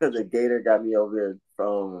Because the Gator got me over here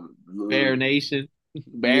from Bear Nation,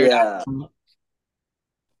 Bear. yeah.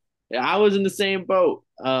 Yeah, I was in the same boat.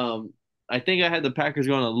 I think I had the Packers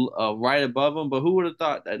going right above them, but who would have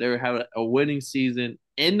thought that they would have a winning season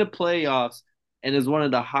in the playoffs and is one of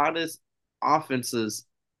the hottest offenses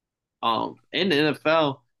in the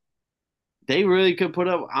NFL. They really could put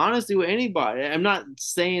up honestly with anybody. I'm not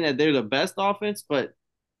saying that they're the best offense, but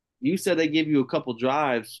you said they give you a couple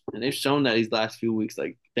drives, and they've shown that these last few weeks.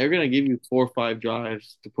 Like they're gonna give you 4 or 5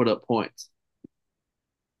 drives to put up points.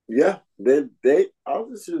 Yeah, they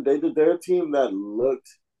obviously they did their team that looked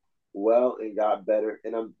well and got better,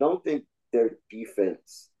 and I don't think their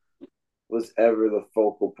defense was ever the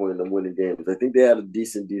focal point of winning games. I think they had a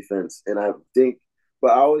decent defense, and I think,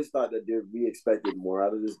 but I always thought that we expected more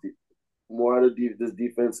out of this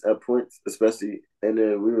defense at points, especially. And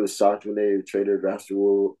then we were shocked when they traded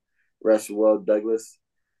Rashwell Douglas.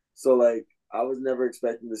 So like I was never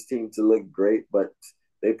expecting this team to look great, but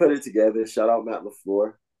they put it together. Shout out Matt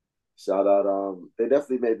LaFleur. Shout out they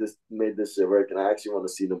definitely made this shit work, and I actually want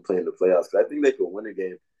to see them play in the playoffs because I think they could win a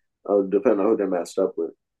game, depending on who they're matched up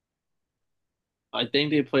with. I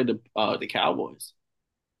think they played the Cowboys.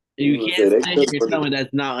 You You can't say they sit could here and win tell me it.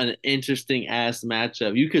 that's not an interesting ass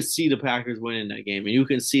matchup. You could see the Packers winning that game, and you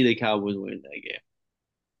can see the Cowboys winning that game.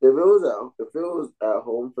 If it was at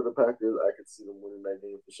home for the Packers, I could see them winning that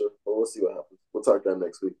game for sure. But we'll see what happens. We'll talk that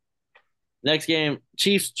next week. Next game,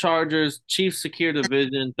 Chiefs Chargers. Chiefs secure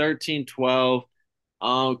division 13-12.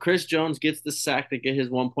 Chris Jones gets the sack to get his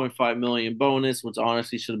 1.5 million bonus, which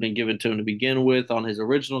honestly should have been given to him to begin with on his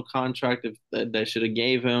original contract. If that should have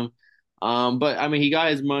gave him. But I mean, he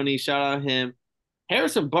got his money. Shout out him.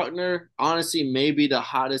 Harrison Buckner, honestly, maybe the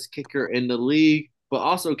hottest kicker in the league, but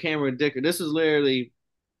also Cameron Dicker. This is literally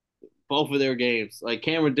both of their games. Like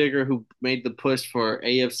Cameron Dicker, who made the push for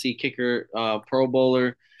AFC kicker, Pro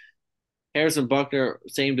Bowler. Harrison Buckner,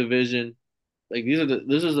 same division. Like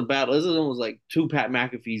this is a battle. This is almost like two Pat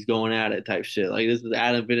McAfee's going at it type shit. Like this is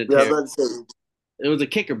Adam Yeah, I was Vinatieri. about to say, It was a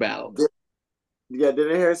kicker battle. yeah,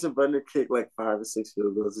 didn't Harrison Butler kick like 5 or 6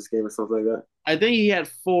 field goals this game or something like that? I think he had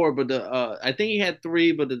four, but the I think he had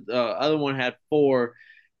three, but the other one had four,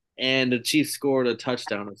 and the Chiefs scored a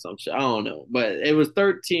touchdown or some shit. I don't know, but it was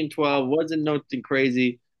 13-12. Wasn't nothing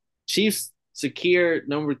crazy. Chiefs secure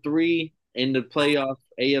number three in the playoff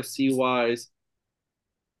AFC wise.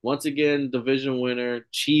 Once again, division winner.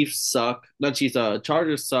 Chiefs suck. Not Chiefs.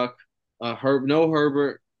 Chargers suck. No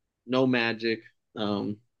Herbert, no Magic.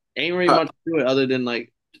 Ain't really Huh. much to it other than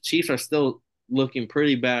like the Chiefs are still looking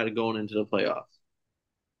pretty bad going into the playoffs.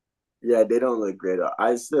 Yeah, they don't look great.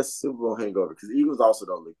 It's just Super Bowl hangover because Eagles also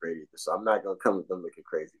don't look great either. So I'm not gonna come with them looking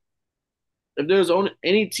crazy. If there's only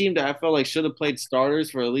any team that I felt like should have played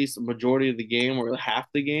starters for at least a majority of the game or half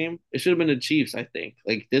the game, it should have been the Chiefs. I think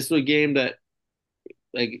like this was a game that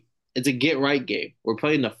like it's a get right game. We're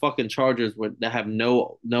playing the fucking Chargers that have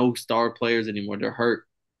no star players anymore. They're hurt,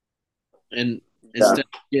 and Yeah, instead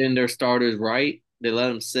of getting their starters right, they let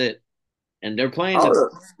them sit. And I would.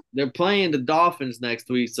 they're playing the Dolphins next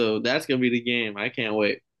week, so that's gonna be the game. I can't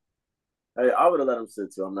wait. I would have let them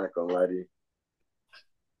sit too. I'm not gonna lie to you.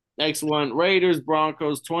 Next one, Raiders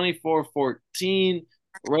Broncos 24-14.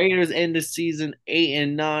 Raiders end the season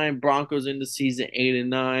 8-9. Broncos end the season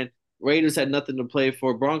 8-9. Raiders had nothing to play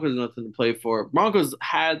for. Broncos nothing to play for. Broncos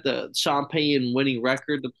had the Sean Payton winning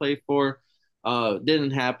record to play for.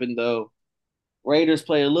 Didn't happen though. Raiders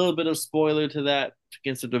play a little bit of spoiler to that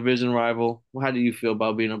against a division rival. How do you feel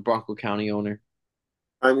about being a Bronco County owner?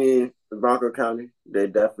 I mean, the Bronco County, they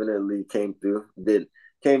definitely came through and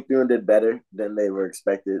did better than they were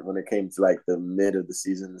expected when it came to like the mid of the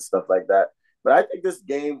season and stuff like that. But I think this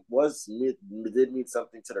game did mean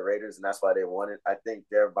something to the Raiders, and that's why they won it. I think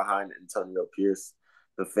they're behind Antonio Pierce.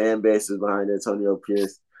 The fan base is behind Antonio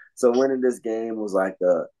Pierce. So winning this game was like,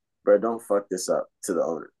 bro, don't fuck this up to the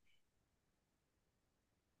owner.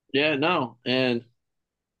 Yeah, no, and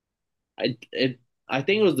I it I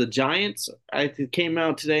think it was the Giants. It came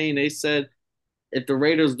out today and they said if the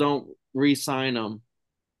Raiders don't re-sign him,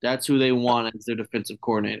 that's who they want as their defensive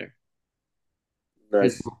coordinator.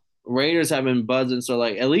 Because Nice. Raiders have been buzzing, so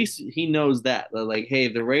like at least he knows that. Like, hey,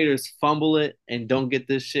 if the Raiders fumble it and don't get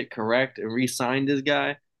this shit correct and re-sign this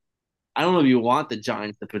guy, I don't know if you want the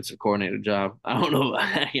Giants defensive coordinator job. I don't know.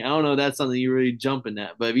 I don't know if that's something you're really jumping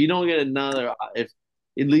at. But if you don't get another, if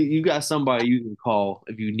at least you got somebody you can call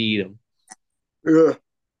if you need them. Yeah.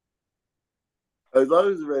 As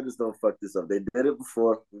long as the Raiders don't fuck this up, they did it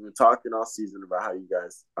before. We've been talking all season about how you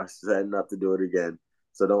guys are setting up to do it again.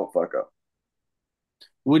 So don't fuck up.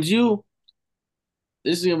 Would you?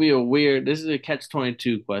 This is gonna be a weird. This is a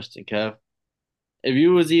catch-22 question, Kev. If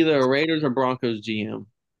you was either a Raiders or Broncos GM,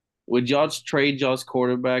 would y'all just trade y'all's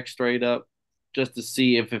quarterback straight up just to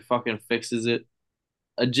see if it fucking fixes it?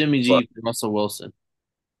 A Jimmy Fuck, G for Russell Wilson.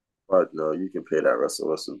 fuck no, you can pay that Russell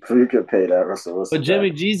Wilson. You can pay that Russell But Wilson back.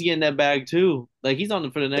 Jimmy G's getting that bag too. Like he's on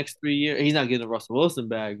it for the next 3 years. He's not getting the Russell Wilson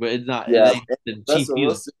bag, but it Yeah, ain't the cheap Russell either.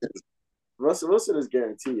 Wilson. Russell Wilson is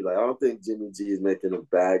guaranteed. Like I don't think Jimmy G is making a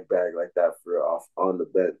bag like that for off on the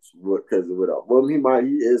bench because of it all. Well, he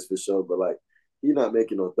is for sure, but like he's not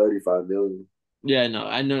making no 35 million. Yeah, no,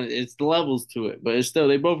 I know it's the levels to it, but it's still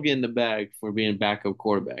they both get in the bag for being backup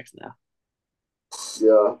quarterbacks now.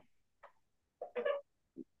 Yeah,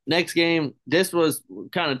 Next game, this was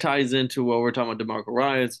kind of ties into what we're talking about DeMarco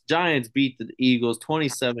Ryans. Giants beat the Eagles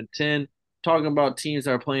 27-10. Talking about teams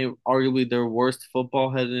that are playing arguably their worst football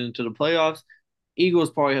heading into the playoffs. Eagles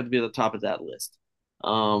probably have to be at the top of that list.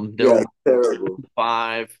 They're yeah, terrible.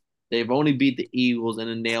 5. They've only beat the Eagles in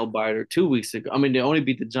a nail biter 2 weeks ago. I mean, they only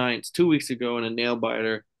beat the Giants 2 weeks ago in a nail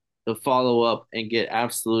biter to follow up and get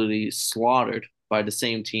absolutely slaughtered by the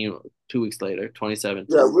same team 2 weeks later, 2017.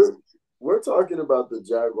 Yeah, we're talking about the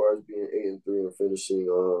Jaguars being 8-3 and finishing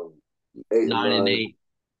 9 and 8-9, 8.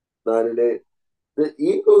 9-8. The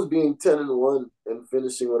Eagles being 10-1 and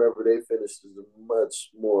finishing whatever they finished is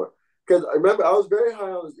much more. Because I remember I was very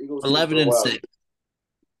high on this Eagles team 11 for a and while. 6.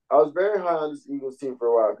 I was very high on this Eagles team for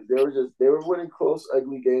a while because they were winning close,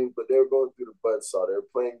 ugly games, but they were going through the buzzsaw. They were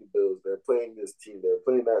playing the Bills. They were playing this team. They were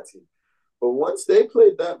playing that team. But once they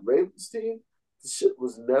played that Ravens team, The shit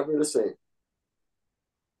was never the same.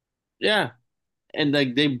 Yeah, and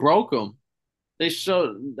like they broke them. They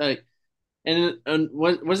showed like, and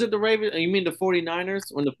was it the Ravens? You mean the 49ers?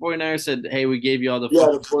 When the 49ers said, "Hey, we gave you all the Yeah,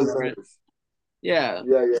 fucking the blueprint." 49ers. Yeah,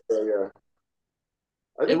 Yeah.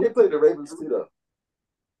 I it think they played the Ravens too, though.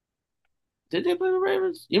 did they play the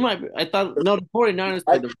Ravens? You might be. I thought no, the 49ers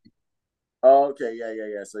I played the. Oh, okay,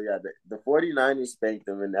 yeah. So yeah, the 49ers spanked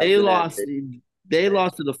them, and They after that, lost. They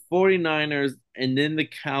lost to the 49ers and then the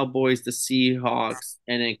Cowboys, the Seahawks,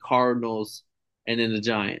 and then Cardinals, and then the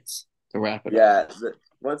Giants to wrap it up. yeah.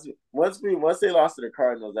 Once they lost to the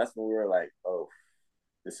Cardinals, that's when we were like, oh,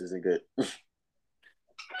 this isn't good.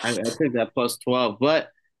 I think that plus 12. But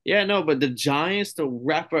yeah, no, but the Giants, the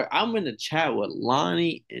rapper, I'm in the chat with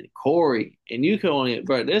Lonnie and Corey, and you can only,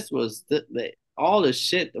 bro, this was all the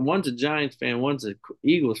shit. One's a Giants fan, one's a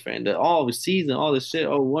Eagles fan. All the season, all the shit.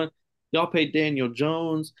 Oh, y'all paid Daniel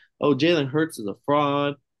Jones. Oh, Jalen Hurts is a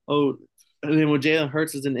fraud. Oh, and then when Jalen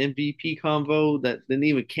Hurts is an MVP convo, that then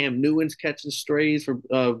even Cam Newton's catching strays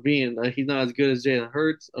for being he's not as good as Jalen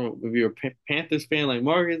Hurts. Oh, if you're a Panthers fan like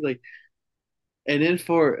Marcus, like and then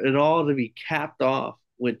for it all to be capped off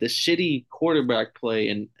with the shitty quarterback play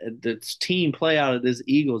and the team play out of this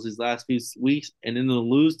Eagles these last few weeks, and then to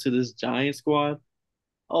lose to this Giant squad.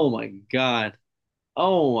 Oh my God.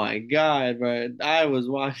 Oh my God, bro. I was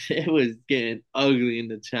watching, it was getting ugly in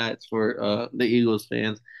the chats for the Eagles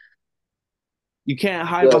fans. You can't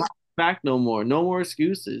hide behind Yes. the back no more. No more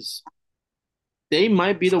excuses. They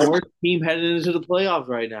might be the worst team headed into the playoffs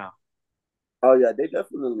right now. Oh yeah, they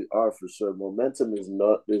definitely are for sure. Momentum is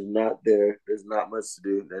not there. There's not much to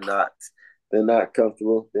do. They're not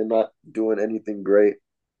comfortable. They're not doing anything great.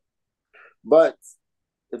 But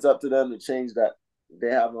it's up to them to change that. They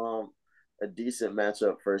have a decent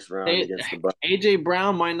matchup first round They, against the Bucks. AJ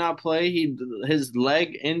Brown might not play. His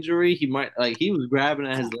leg injury. He might like he was grabbing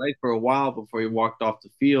at his leg for a while before he walked off the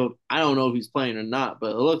field. I don't know if he's playing or not,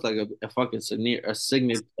 but it looked like a fucking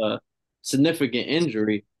significant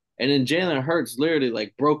injury. And then Jalen Hurts literally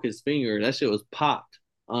like broke his finger. That shit was popped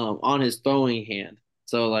on his throwing hand.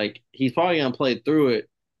 So like he's probably gonna play through it,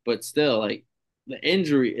 but still like the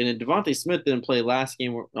injury and then Devontae Smith didn't play last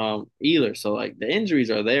game either. So like the injuries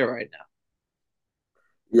are there right now.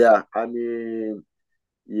 Yeah, I mean,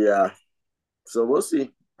 yeah. So we'll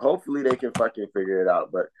see. Hopefully they can fucking figure it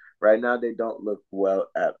out. But right now they don't look well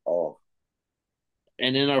at all.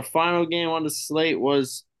 And then our final game on the slate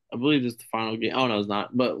was, I believe it's the final game. Oh, no, it's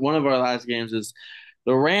not. But one of our last games is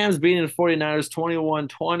the Rams beating the 49ers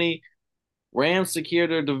 21-20. Rams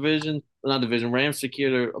secured their division, not division, Rams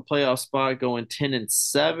secured a playoff spot going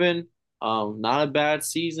 10-7. Not a bad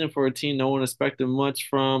season for a team no one expected much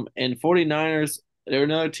from. And 49ers, they're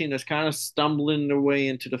another team that's kind of stumbling their way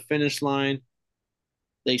into the finish line.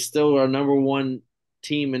 They still are number one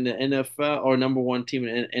team in the NFL or number one team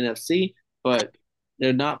in the NFC, but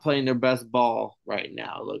they're not playing their best ball right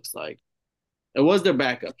now. It looks like it was their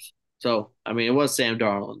backups. So I mean, it was Sam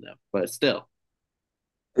Darnold in them, but still,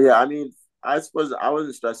 Yeah, I mean, I suppose I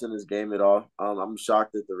wasn't stressing this game at all. I'm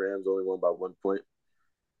shocked that the Rams only won by 1 point.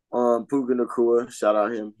 Puka Nakua, shout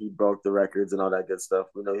out him. He broke the records and all that good stuff.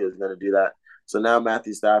 We know he was going to do that. So now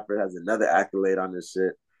Matthew Stafford has another accolade on this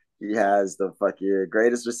shit. He has the fucking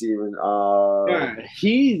greatest receiving. yeah,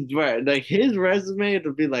 he's right. Like his resume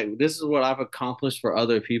to be like, this is what I've accomplished for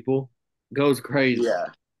other people, goes crazy. Yeah,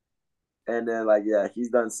 and then like yeah, he's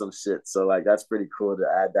done some shit. So like that's pretty cool to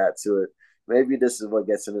add that to it. Maybe this is what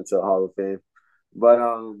gets him into the Hall of Fame. But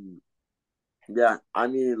yeah, I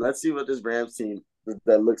mean, let's see what this Rams team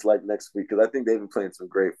that looks like next week because I think they've been playing some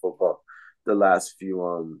great football the last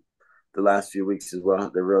few the last few weeks as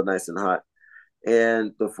well. They're real nice and hot.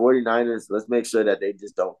 And the 49ers, let's make sure that they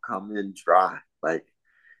just don't come in dry. Like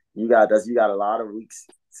you got a lot of weeks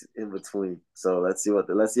in between. So let's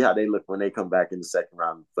see how they look when they come back in the second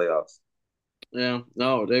round of the playoffs. Yeah,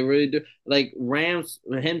 no, they really do. Like Rams,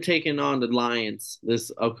 him taking on the Lions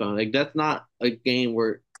this upcoming, like that's not a game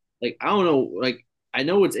where, like I don't know, like I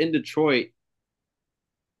know it's in Detroit.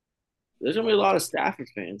 There's gonna be a lot of Stafford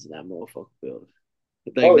fans in that motherfucker field.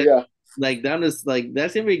 Like Oh that, yeah. like that is like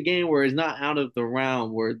that's gonna be a game where it's not out of the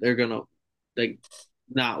round where they're gonna like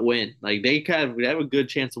not win. Like they have a good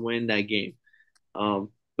chance to win that game. But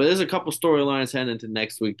there's a couple storylines heading into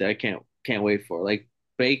next week that I can't wait for. Like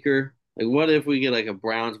Baker, like what if we get like a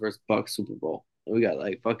Browns versus Bucks Super Bowl? We got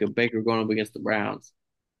like fucking Baker going up against the Browns.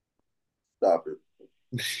 Stop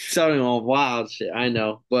it. Something all wild shit, I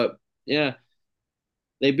know. But yeah,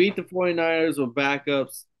 they beat the 49ers with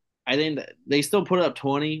backups. I think that they still put up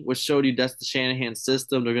 20, which showed you that's the Shanahan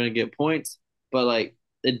system. They're gonna get points, but like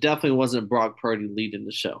it definitely wasn't Brock Purdy leading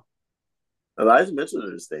the show. Elijah Mitchell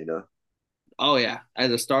didn't stay though. Oh yeah,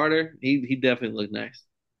 as a starter, he definitely looked nice.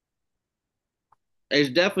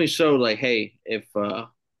 It definitely showed like, hey, if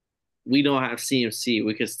we don't have CMC,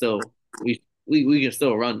 we can still we can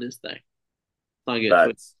still run this thing. Let's not get twisted.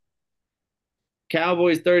 Facts.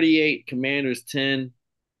 Cowboys 38, Commanders 10,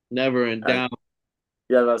 never in As, doubt.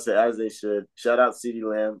 yeah, I say as they should. Shout out CeeDee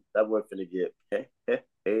Lamb. That boy finna get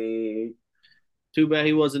hey. Too bad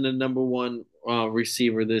he wasn't the number one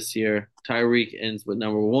receiver this year. Tyreek ends with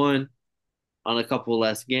number one on a couple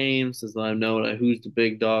less games, as I know like, who's the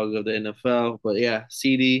big dog of the NFL. But yeah,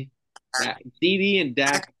 CD and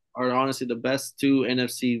Dak are honestly the best two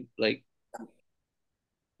NFC. Like,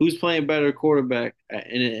 who's playing better quarterback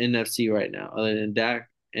in NFC right now, other than Dak?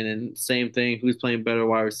 And then same thing, who's playing better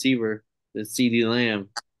wide receiver than CD Lamb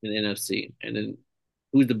in the NFC? And then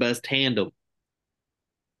who's the best tandem?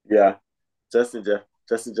 Yeah. Justin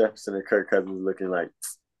Jefferson and Kirk Cousins looking like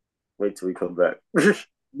wait till we come back.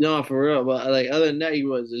 No, for real. But like other than that, he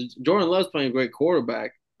was Jordan Love's playing a great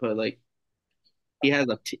quarterback, but like he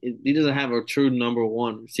doesn't have a true number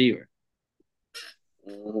one receiver.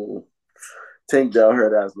 Mhm. Tank Dell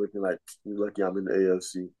heard ass looking like you lucky I'm in the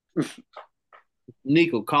AFC.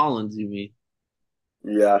 Nico Collins, you mean?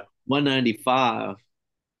 Yeah, 195.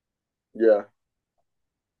 yeah.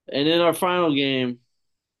 And in our final game,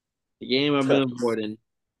 the game I've been avoiding,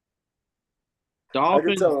 I could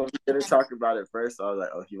Dolphins tell him he didn't talk about it first. So I was like,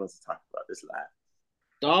 oh, he wants to talk about this last.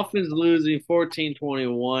 Dolphins losing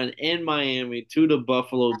 14-21 in Miami to the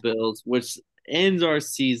Buffalo Bills, which ends our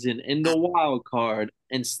season in the wild card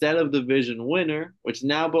instead of division winner, which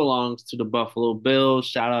now belongs to the Buffalo Bills.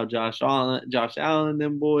 Shout out Josh Allen,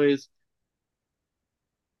 them boys.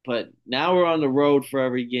 But now we're on the road for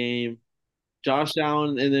every game. Josh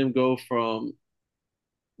Allen and them go from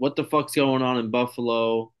what the fuck's going on in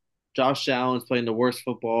Buffalo? Josh Allen's playing the worst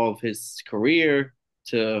football of his career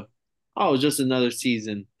to oh, it's just another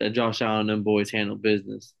season that Josh Allen and boys handle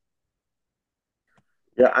business.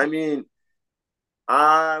 Yeah, I mean,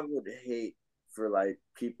 I would hate for like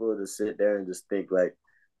people to sit there and just think like,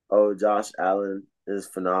 oh, Josh Allen is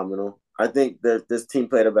phenomenal. I think that this team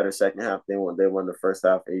played a better second half. They won the first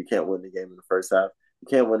half, and you can't win the game in the first half. You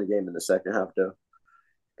can't win the game in the second half though.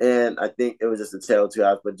 And I think it was just a tale of two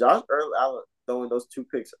halves. But Josh Allen throwing those two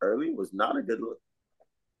picks early was not a good look.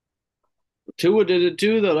 Tua did it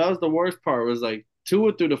too, though. That was the worst part. Was like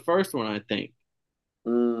Tua threw the first one, I think.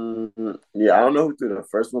 Yeah, I don't know who threw the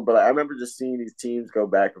first one, but like, I remember just seeing these teams go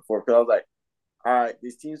back and forth because I was like, all right,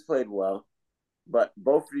 these teams played well, but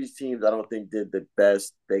both of these teams I don't think did the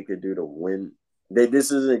best they could do to win.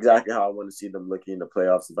 This is exactly how I want to see them looking in the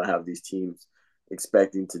playoffs if I have these teams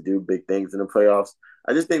expecting to do big things in the playoffs.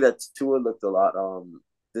 I just think that Tua looked a lot.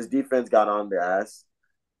 This defense got on their ass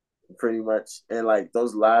pretty much, and like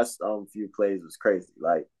those last few plays was crazy.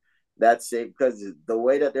 Like that same because the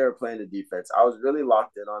way that they were playing the defense, I was really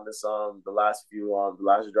locked in on this the last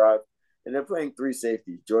drive, and they're playing three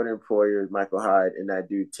safeties: Jordan Poyer, Michael Hyde, and that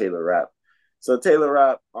dude Taylor Rapp. So Taylor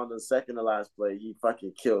Rapp on the second to last play, he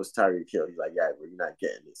fucking kills Tyreek Hill. He's like, yeah, bro, you're not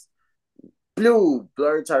getting this. Blurred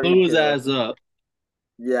Blew Tyreek his Hill. ass up.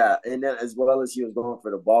 Yeah, and then as well as he was going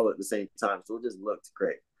for the ball at the same time, so it just looked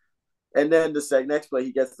great. And then the next play,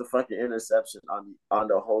 he gets the fucking interception on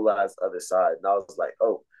the whole last other side, and I was like,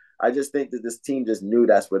 oh, I just think that this team just knew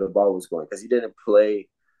that's where the ball was going because he didn't even play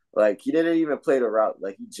the route,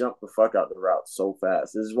 like he jumped the fuck out the route so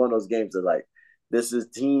fast. This is one of those games that like this is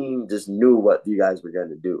team just knew what you guys were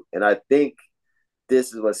gonna do, and I think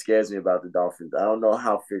this is what scares me about the Dolphins. I don't know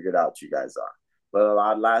how figured out you guys are. But a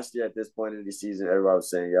lot last year at this point in the season, everybody was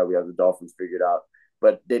saying, yeah, we have the Dolphins figured out.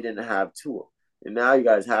 But they didn't have Tua. And now you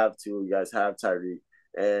guys have Tua, you guys have Tyreek,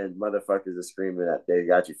 and motherfuckers are screaming that they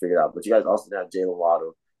got you figured out. But you guys also have Jalen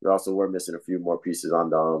Waddle. You also were missing a few more pieces on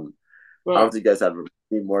the I don't But think you guys have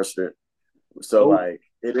any more strength. So oh, like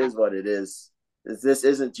it is what it is. This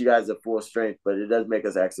isn't you guys at full strength, but it does make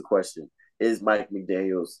us ask the question: is Mike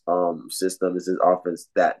McDaniel's system, is his offense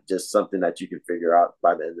that just something that you can figure out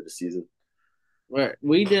by the end of the season?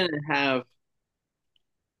 we didn't have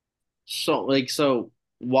so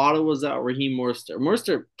Waddle was out, Raheem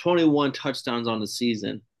Mostert 21 touchdowns on the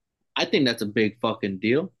season. I think that's a big fucking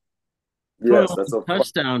deal. Yes, 21 that's a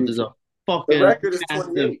touchdowns is fucking a the fucking record is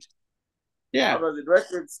massive. 28. I Yeah. was the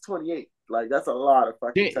record's 28. Like that's a lot of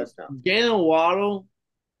fucking touchdowns. Jalen Waddle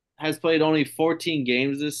has played only 14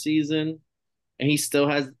 games this season, and he still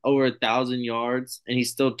has over 1,000 yards, and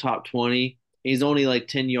he's still top 20. He's only like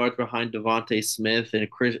 10 yards behind Devontae Smith and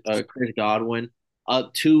Chris Godwin,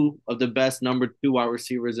 two of the best number two wide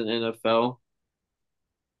receivers in NFL.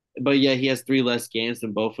 but yeah, he has three less games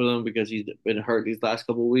than both of them because he's been hurt these last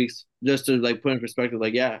couple of weeks. Just to like put in perspective,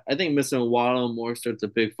 like yeah, I think missing Waddle and Morster's a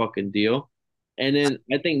big fucking deal, and then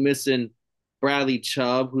I think missing Bradley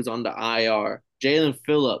Chubb, who's on the IR, Jalen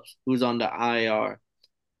Phillips, who's on the IR,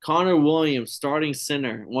 Connor Williams, starting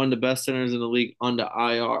center, one of the best centers in the league, on the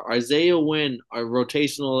IR, Isaiah Wynn, our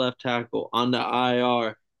rotational left tackle, on the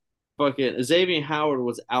IR, fucking Xavier Howard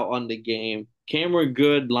was out on the game. Cameron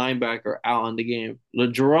Good, linebacker, out on the game.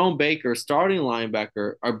 Jerome Baker, starting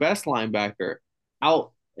linebacker, our best linebacker,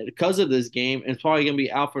 out because of this game and probably going to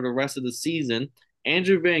be out for the rest of the season.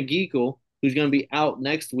 Andrew Van Ginkel, who's going to be out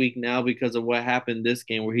next week now because of what happened this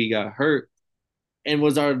game where he got hurt and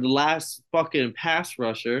was our last fucking pass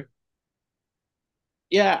rusher.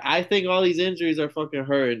 Yeah, I think all these injuries are fucking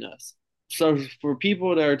hurting us. So for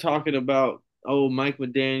people that are talking about, oh, Mike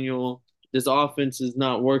McDaniel, this offense is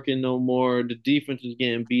not working no more, the defense is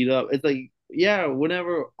getting beat up. It's like, yeah,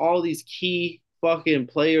 whenever all these key fucking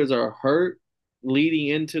players are hurt leading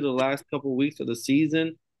into the last couple of weeks of the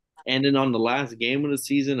season, and then on the last game of the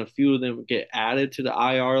season, a few of them get added to the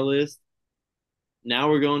IR list. Now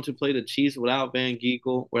we're going to play the Chiefs without Van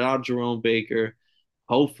Ginkel, without Jerome Baker.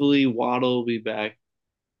 Hopefully Waddle will be back.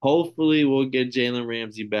 Hopefully, we'll get Jalen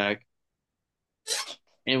Ramsey back,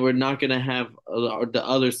 and we're not gonna have the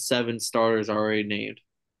other seven starters already named.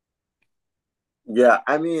 Yeah,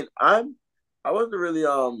 I mean, I wasn't really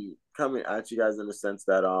coming at you guys in the sense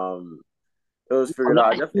that it was figured Not out.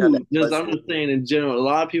 I definitely had that you. Just I'm question. just saying in general. A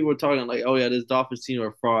lot of people are talking like, "Oh yeah, this Dolphins team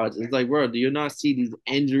are frauds." It's like, bro, do you not see these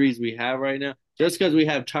injuries we have right now? Just because we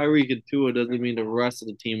have Tyreek and Tua doesn't mean the rest of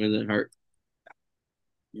the team isn't hurt.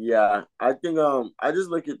 Yeah, I think I just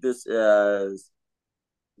look at this as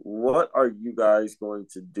what are you guys going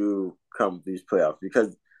to do come these playoffs?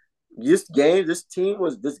 Because this game was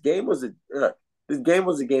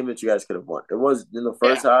a game that you guys could have won. It was in the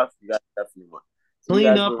Yeah, first half, you guys definitely won. So you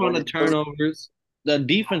clean guys up were on the winning. turnovers. The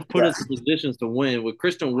defense put Yeah, us in positions to win. With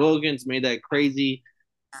Christian Wilkins made that crazy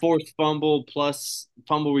forced fumble plus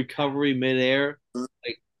fumble recovery midair.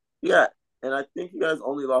 Like yeah, and I think you guys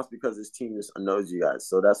only lost because this team just knows you guys.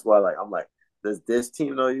 So that's why, like, I'm like, does this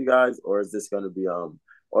team know you guys, or is this going to be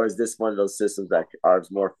or is this one of those systems that are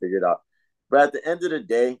more figured out? But at the end of the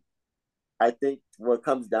day, I think what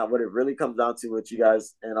it really comes down to with you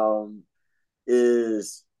guys, and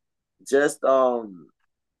is just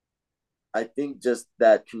I think just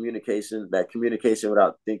that communication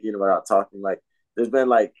without thinking, without talking. Like there's been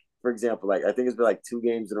like, for example, like I think it's been like two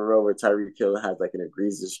games in a row where Tyreek Hill has like an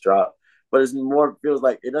egregious drop, but it's more feels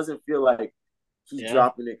like it doesn't feel like he's yeah,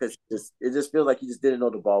 dropping it because it just feels like he just didn't know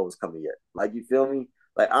the ball was coming yet. Like you feel me?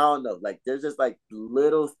 Like I don't know. Like there's just like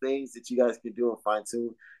little things that you guys can do and fine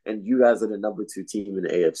tune, and you guys are the number two team in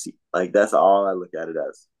the AFC. Like that's all I look at it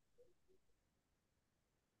as.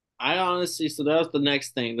 I honestly, so that was the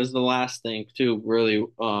next thing. This is the last thing too, really.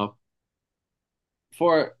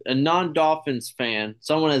 For a non-Dolphins fan,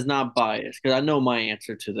 someone that's not biased, because I know my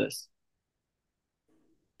answer to this.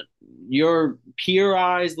 Your pure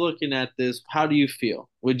eyes looking at this, how do you feel?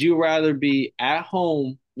 Would you rather be at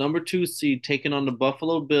home, number two seed, taking on the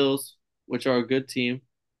Buffalo Bills, which are a good team,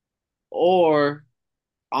 or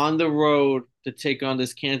on the road to take on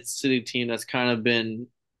this Kansas City team that's kind of been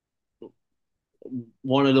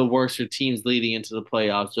one of the worst teams leading into the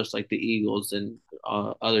playoffs, just like the Eagles and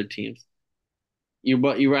other teams? You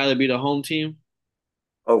rather be the home team?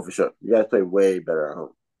 Oh, for sure. You guys play way better at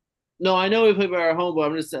home. No, I know we play better at home, but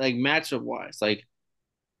I'm just saying, like matchup wise, like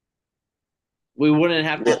we wouldn't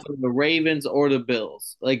have to Yeah, play the Ravens or the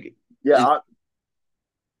Bills. Like, yeah. is,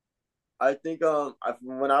 I think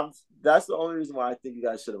when I'm that's the only reason why I think you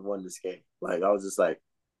guys should have won this game. Like I was just like,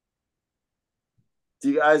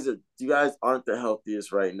 you guys aren't the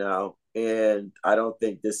healthiest right now, and I don't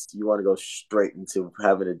think this you want to go straight into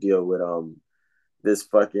having to deal with this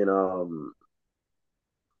fucking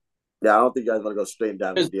yeah, I don't think you guys want to go straight into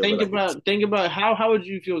having to just deal with like think about how would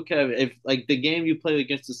you feel, Kevin, if like the game you played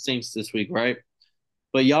against the Saints this week, right?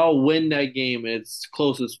 But y'all win that game, it's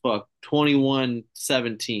close as fuck,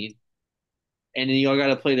 21-17. And then y'all got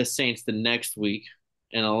to play the Saints the next week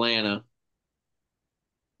in Atlanta.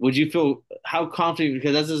 Would you feel how confident?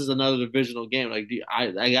 Because this is another divisional game.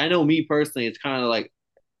 I know me personally, it's kind of like,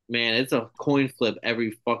 man, it's a coin flip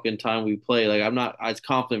every fucking time we play. Like I'm not as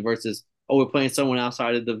confident versus we're playing someone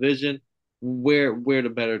outside of the division. We're the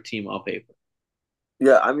better team on paper.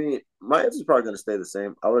 yeah. I mean, my answer is probably gonna stay the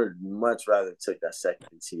same. I would much rather take that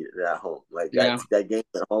second seed at home, like Yeah, that game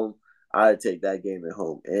at home. I'd take that game at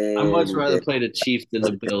home I much any rather day. play the Chiefs than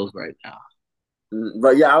the Bills right now.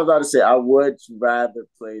 But yeah, I was about to say I would rather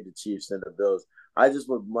play the Chiefs than the Bills. I just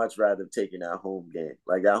would much rather have taken that home game.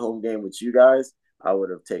 Like that home game with you guys, I would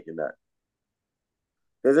have taken that.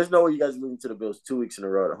 Because there's no way you guys are losing to the Bills 2 weeks in a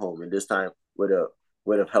row at home, and this time with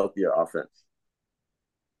a healthier offense.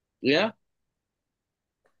 Yeah.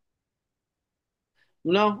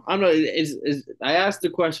 No, I'm not. I asked the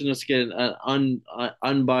question to get an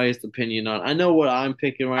unbiased opinion on. I know what I'm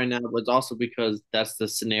picking right now, but it's also because that's the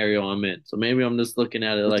scenario I'm in. So maybe I'm just looking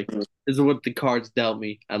at it like this is what the cards dealt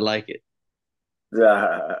me. I like it.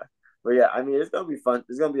 Yeah. But yeah, I mean, it's gonna be fun.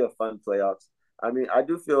 It's gonna be a fun playoffs. I mean, I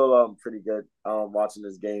do feel pretty good watching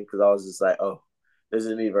this game because I was just like, oh, this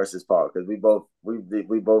is me versus Paul because we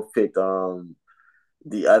both picked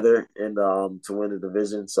the other in to win the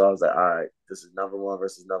division. So I was like, all right, this is number one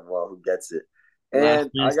versus number one. Who gets it? Last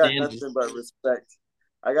And man I got standing. nothing but respect.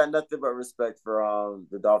 I got nothing but respect for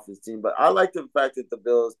the Dolphins team. But I like the fact that the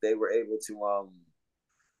Bills they were able to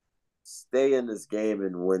stay in this game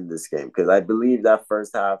and win this game because I believe that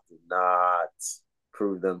first half did not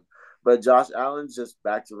prove them. But Josh Allen's just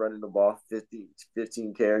back to running the ball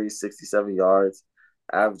 15 carries, 67 yards,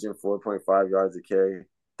 averaging 4.5 yards a carry.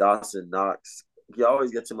 Dawson Knox, he always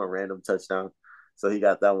gets him a random touchdown. So he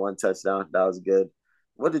got that one touchdown. That was good.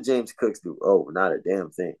 What did James Cooks do? Oh, not a damn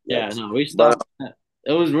thing. Yeah, Yikes. no, we But stopped that.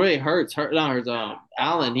 It was really Hurt, not Hurts.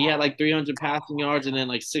 Allen, he had like 300 passing yards and then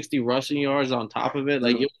like 60 rushing yards on top of it.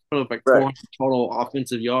 Like it was like right. 400 total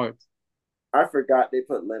offensive yards. I forgot they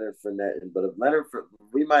put Leonard Fournette in, but if Leonard,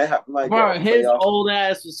 we might get a Bro, his playoff. old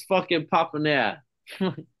ass was fucking popping that.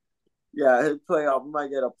 Yeah, his playoff. We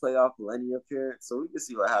might get a playoff Lenny appearance, so we can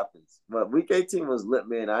see what happens. But Week 18 was lit,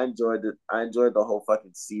 man. I enjoyed it. I enjoyed the whole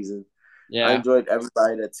fucking season. I Yeah, enjoyed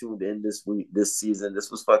everybody that tuned in this season.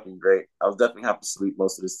 This was fucking great. I was definitely half asleep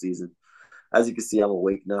most of the season. As you can see, I'm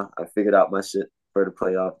awake now. I figured out my shit for the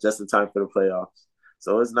playoff, just in time for the playoffs.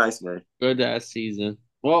 So it's nice, man. good ass season.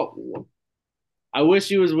 Well, I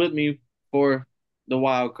wish you was with me for the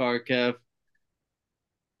wild card, Kev.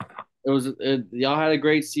 Y'all had a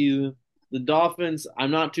great season. The Dolphins,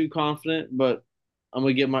 I'm not too confident, but I'm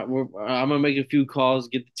gonna make a few calls,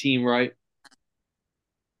 get the team right,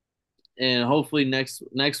 and hopefully next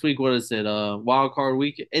week. What is it? Wild card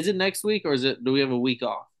week. Is it next week or is it? Do we have a week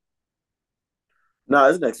off? No,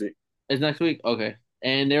 it's next week. It's next week. Okay.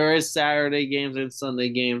 And there is Saturday games and Sunday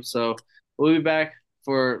games, so we'll be back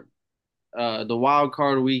for the wild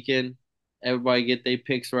card weekend. Everybody get their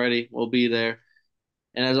picks ready. We'll be there.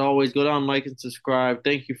 And as always, go down, like, and subscribe.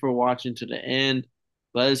 Thank you for watching to the end.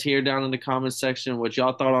 Let us hear down in the comment section what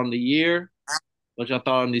y'all thought on the year, what y'all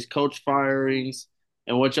thought on these coach firings,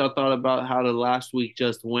 and what y'all thought about how the last week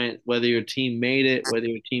just went, whether your team made it, whether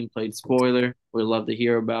your team played spoiler. We'd love to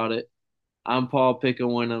hear about it. I'm Paul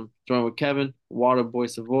Pickawinham, joined with Kevin, Waterboy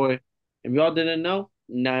Savoy. If y'all didn't know,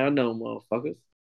 now y'all know, motherfuckers.